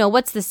that,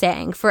 what's the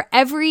saying? For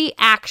every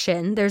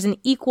action, there's an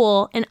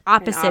equal and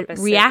opposite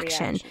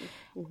reaction.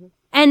 Mm-hmm.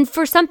 And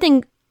for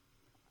something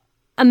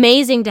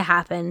amazing to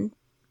happen,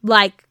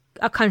 like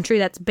a country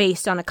that's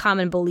based on a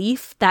common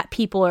belief that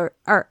people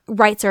are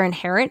rights are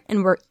inherent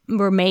and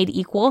we're made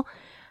equal,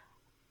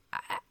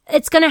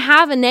 it's going to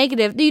have a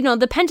negative,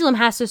 the pendulum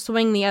has to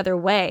swing the other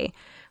way.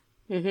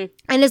 Mm-hmm.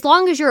 And as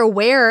long as you're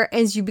aware,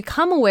 as you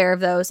become aware of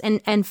those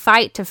and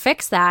fight to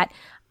fix that,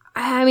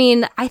 I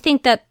mean, I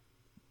think that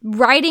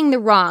righting the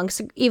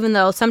wrongs, even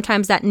though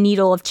sometimes that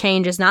needle of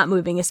change is not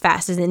moving as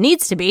fast as it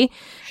needs to be,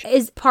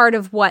 is part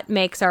of what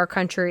makes our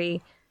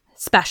country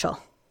special.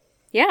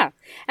 Yeah.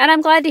 And I'm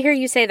glad to hear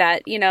you say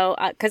that,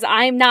 because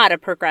I'm not a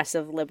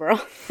progressive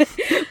liberal,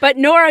 but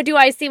nor do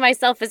I see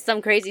myself as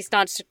some crazy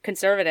staunch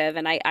conservative.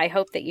 And I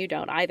hope that you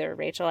don't either,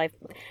 Rachel.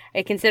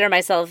 I consider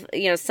myself,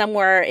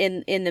 somewhere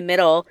in the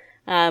middle,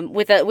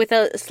 with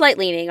a slight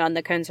leaning on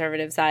the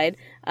conservative side.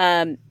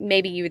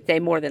 Maybe you would say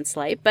more than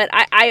slight, but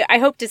I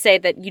hope to say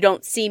that you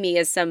don't see me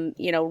as some,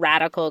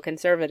 radical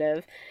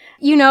conservative.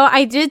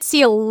 I did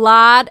see a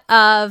lot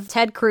of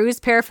Ted Cruz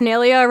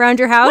paraphernalia around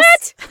your house.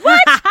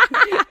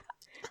 What?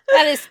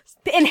 That is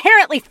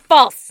inherently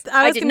false.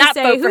 I did not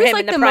vote for him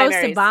in the primaries.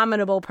 Who's like the most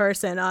abominable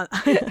person on?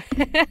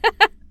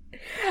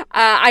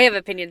 I have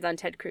opinions on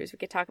Ted Cruz we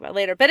could talk about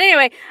later. But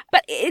anyway,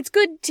 it's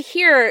good to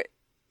hear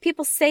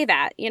people say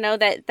that,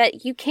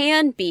 that you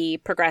can be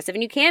progressive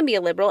and you can be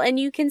a liberal and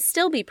you can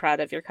still be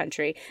proud of your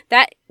country.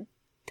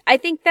 I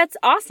think that's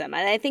awesome.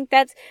 And I think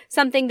that's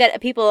something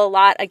that people a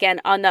lot, again,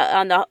 on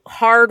the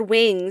hard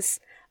wings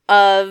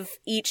of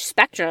each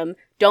spectrum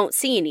don't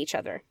see in each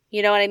other.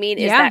 You know what I mean?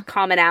 Is that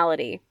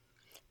commonality.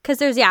 Because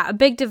there's, a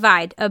big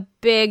divide.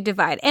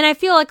 And I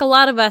feel like a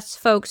lot of us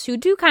folks who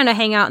do kind of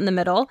hang out in the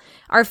middle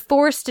are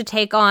forced to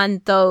take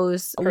on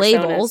those personas.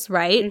 Labels,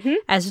 right? Mm-hmm.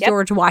 As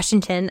George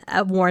Washington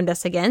warned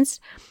us against.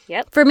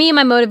 Yep. For me,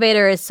 my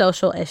motivator is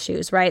social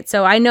issues, right?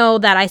 So I know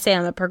that I say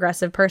I'm a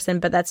progressive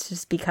person, but that's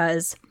just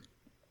because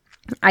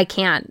I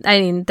can't. I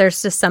mean, there's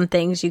just some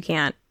things you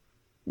can't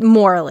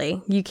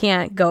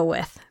go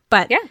with.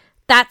 But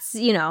that's,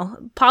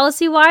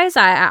 policy-wise,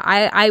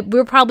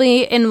 we're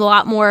probably in a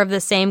lot more of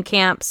the same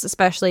camps,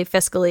 especially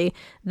fiscally,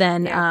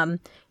 than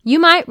you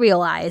might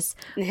realize.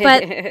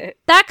 But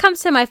that comes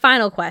to my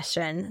final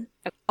question.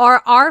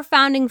 Are our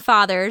founding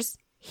fathers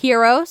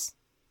heroes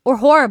or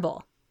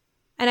horrible?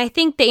 And I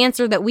think the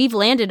answer that we've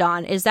landed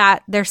on is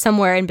that they're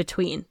somewhere in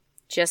between.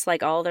 Just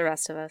like all the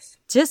rest of us.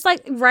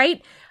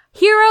 Right?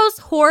 Heroes,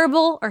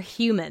 horrible, or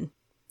human.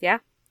 Yeah.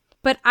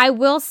 But I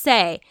will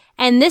say,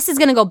 and this is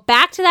going to go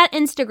back to that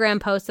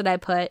Instagram post that I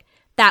put,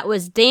 that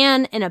was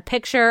Dan in a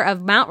picture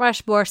of Mount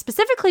Rushmore,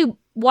 specifically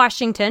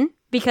Washington,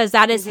 because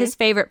that is his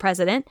favorite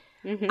president.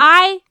 Mm-hmm.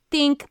 I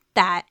think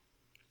that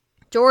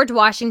George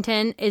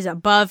Washington is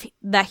above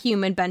the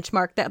human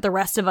benchmark that the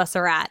rest of us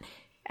are at.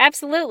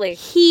 Absolutely.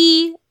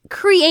 He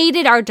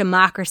created our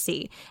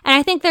democracy. And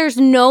I think there's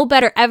no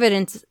better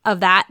evidence of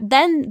that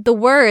than the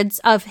words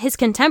of his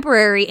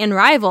contemporary and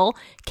rival,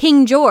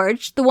 King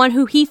George, the one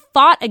who he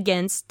fought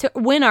against to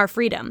win our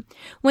freedom.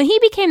 When he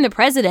became the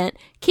president,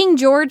 King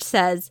George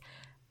says,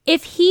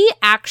 if he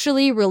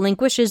actually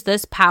relinquishes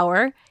this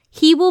power,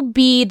 he will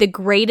be the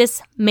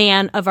greatest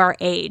man of our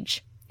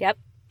age. Yep.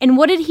 And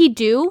what did he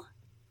do?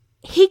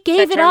 He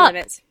gave it up.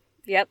 Limits.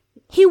 Yep.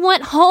 He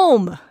went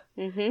home.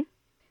 Mm-hmm.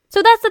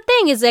 So that's the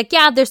thing is like,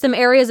 yeah, there's some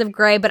areas of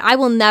gray, but I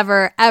will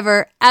never,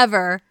 ever,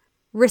 ever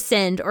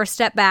rescind or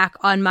step back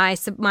on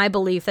my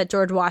belief that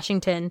George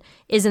Washington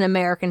is an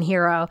American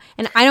hero.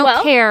 And I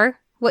don't care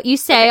what you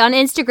say on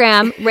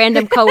Instagram,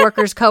 random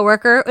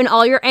coworker, and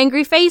all your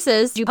angry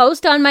faces you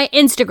post on my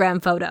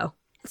Instagram photo.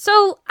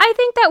 So I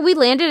think that we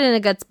landed in a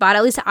good spot.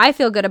 At least I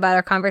feel good about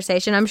our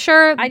conversation. I'm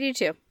sure I do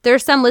too.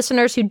 There's some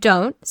listeners who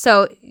don't.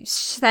 So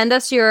send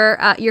us your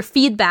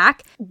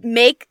feedback.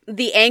 Make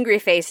the angry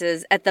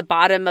faces at the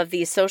bottom of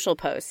these social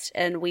posts,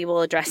 and we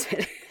will address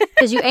it.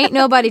 Because you ain't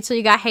nobody till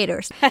you got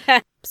haters.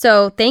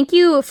 So thank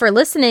you for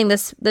listening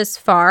this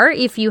far,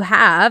 if you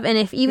have.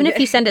 And even if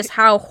you send us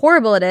how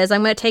horrible it is,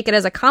 I'm going to take it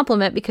as a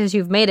compliment because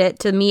you've made it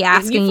to me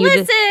asking you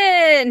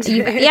listened.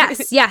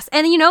 Yes.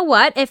 And you know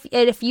what?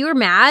 If you're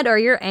mad or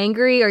you're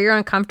angry or you're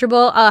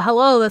uncomfortable,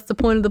 hello, that's the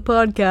point of the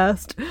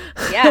podcast.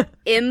 Yeah.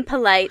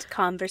 Impolite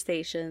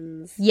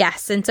conversations.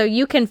 Yes. And so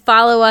you can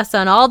follow us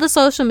on all the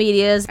social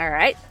medias. All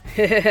right.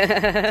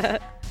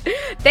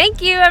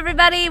 Thank you,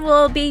 everybody.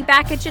 We'll be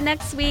back at you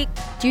next week.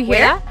 Do you hear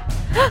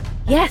that?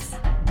 Yes.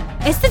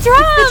 It's the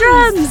drums.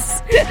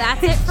 It's the drums.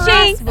 That's it for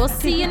us. We'll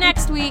see you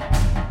next week.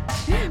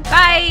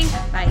 Bye.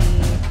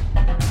 Bye.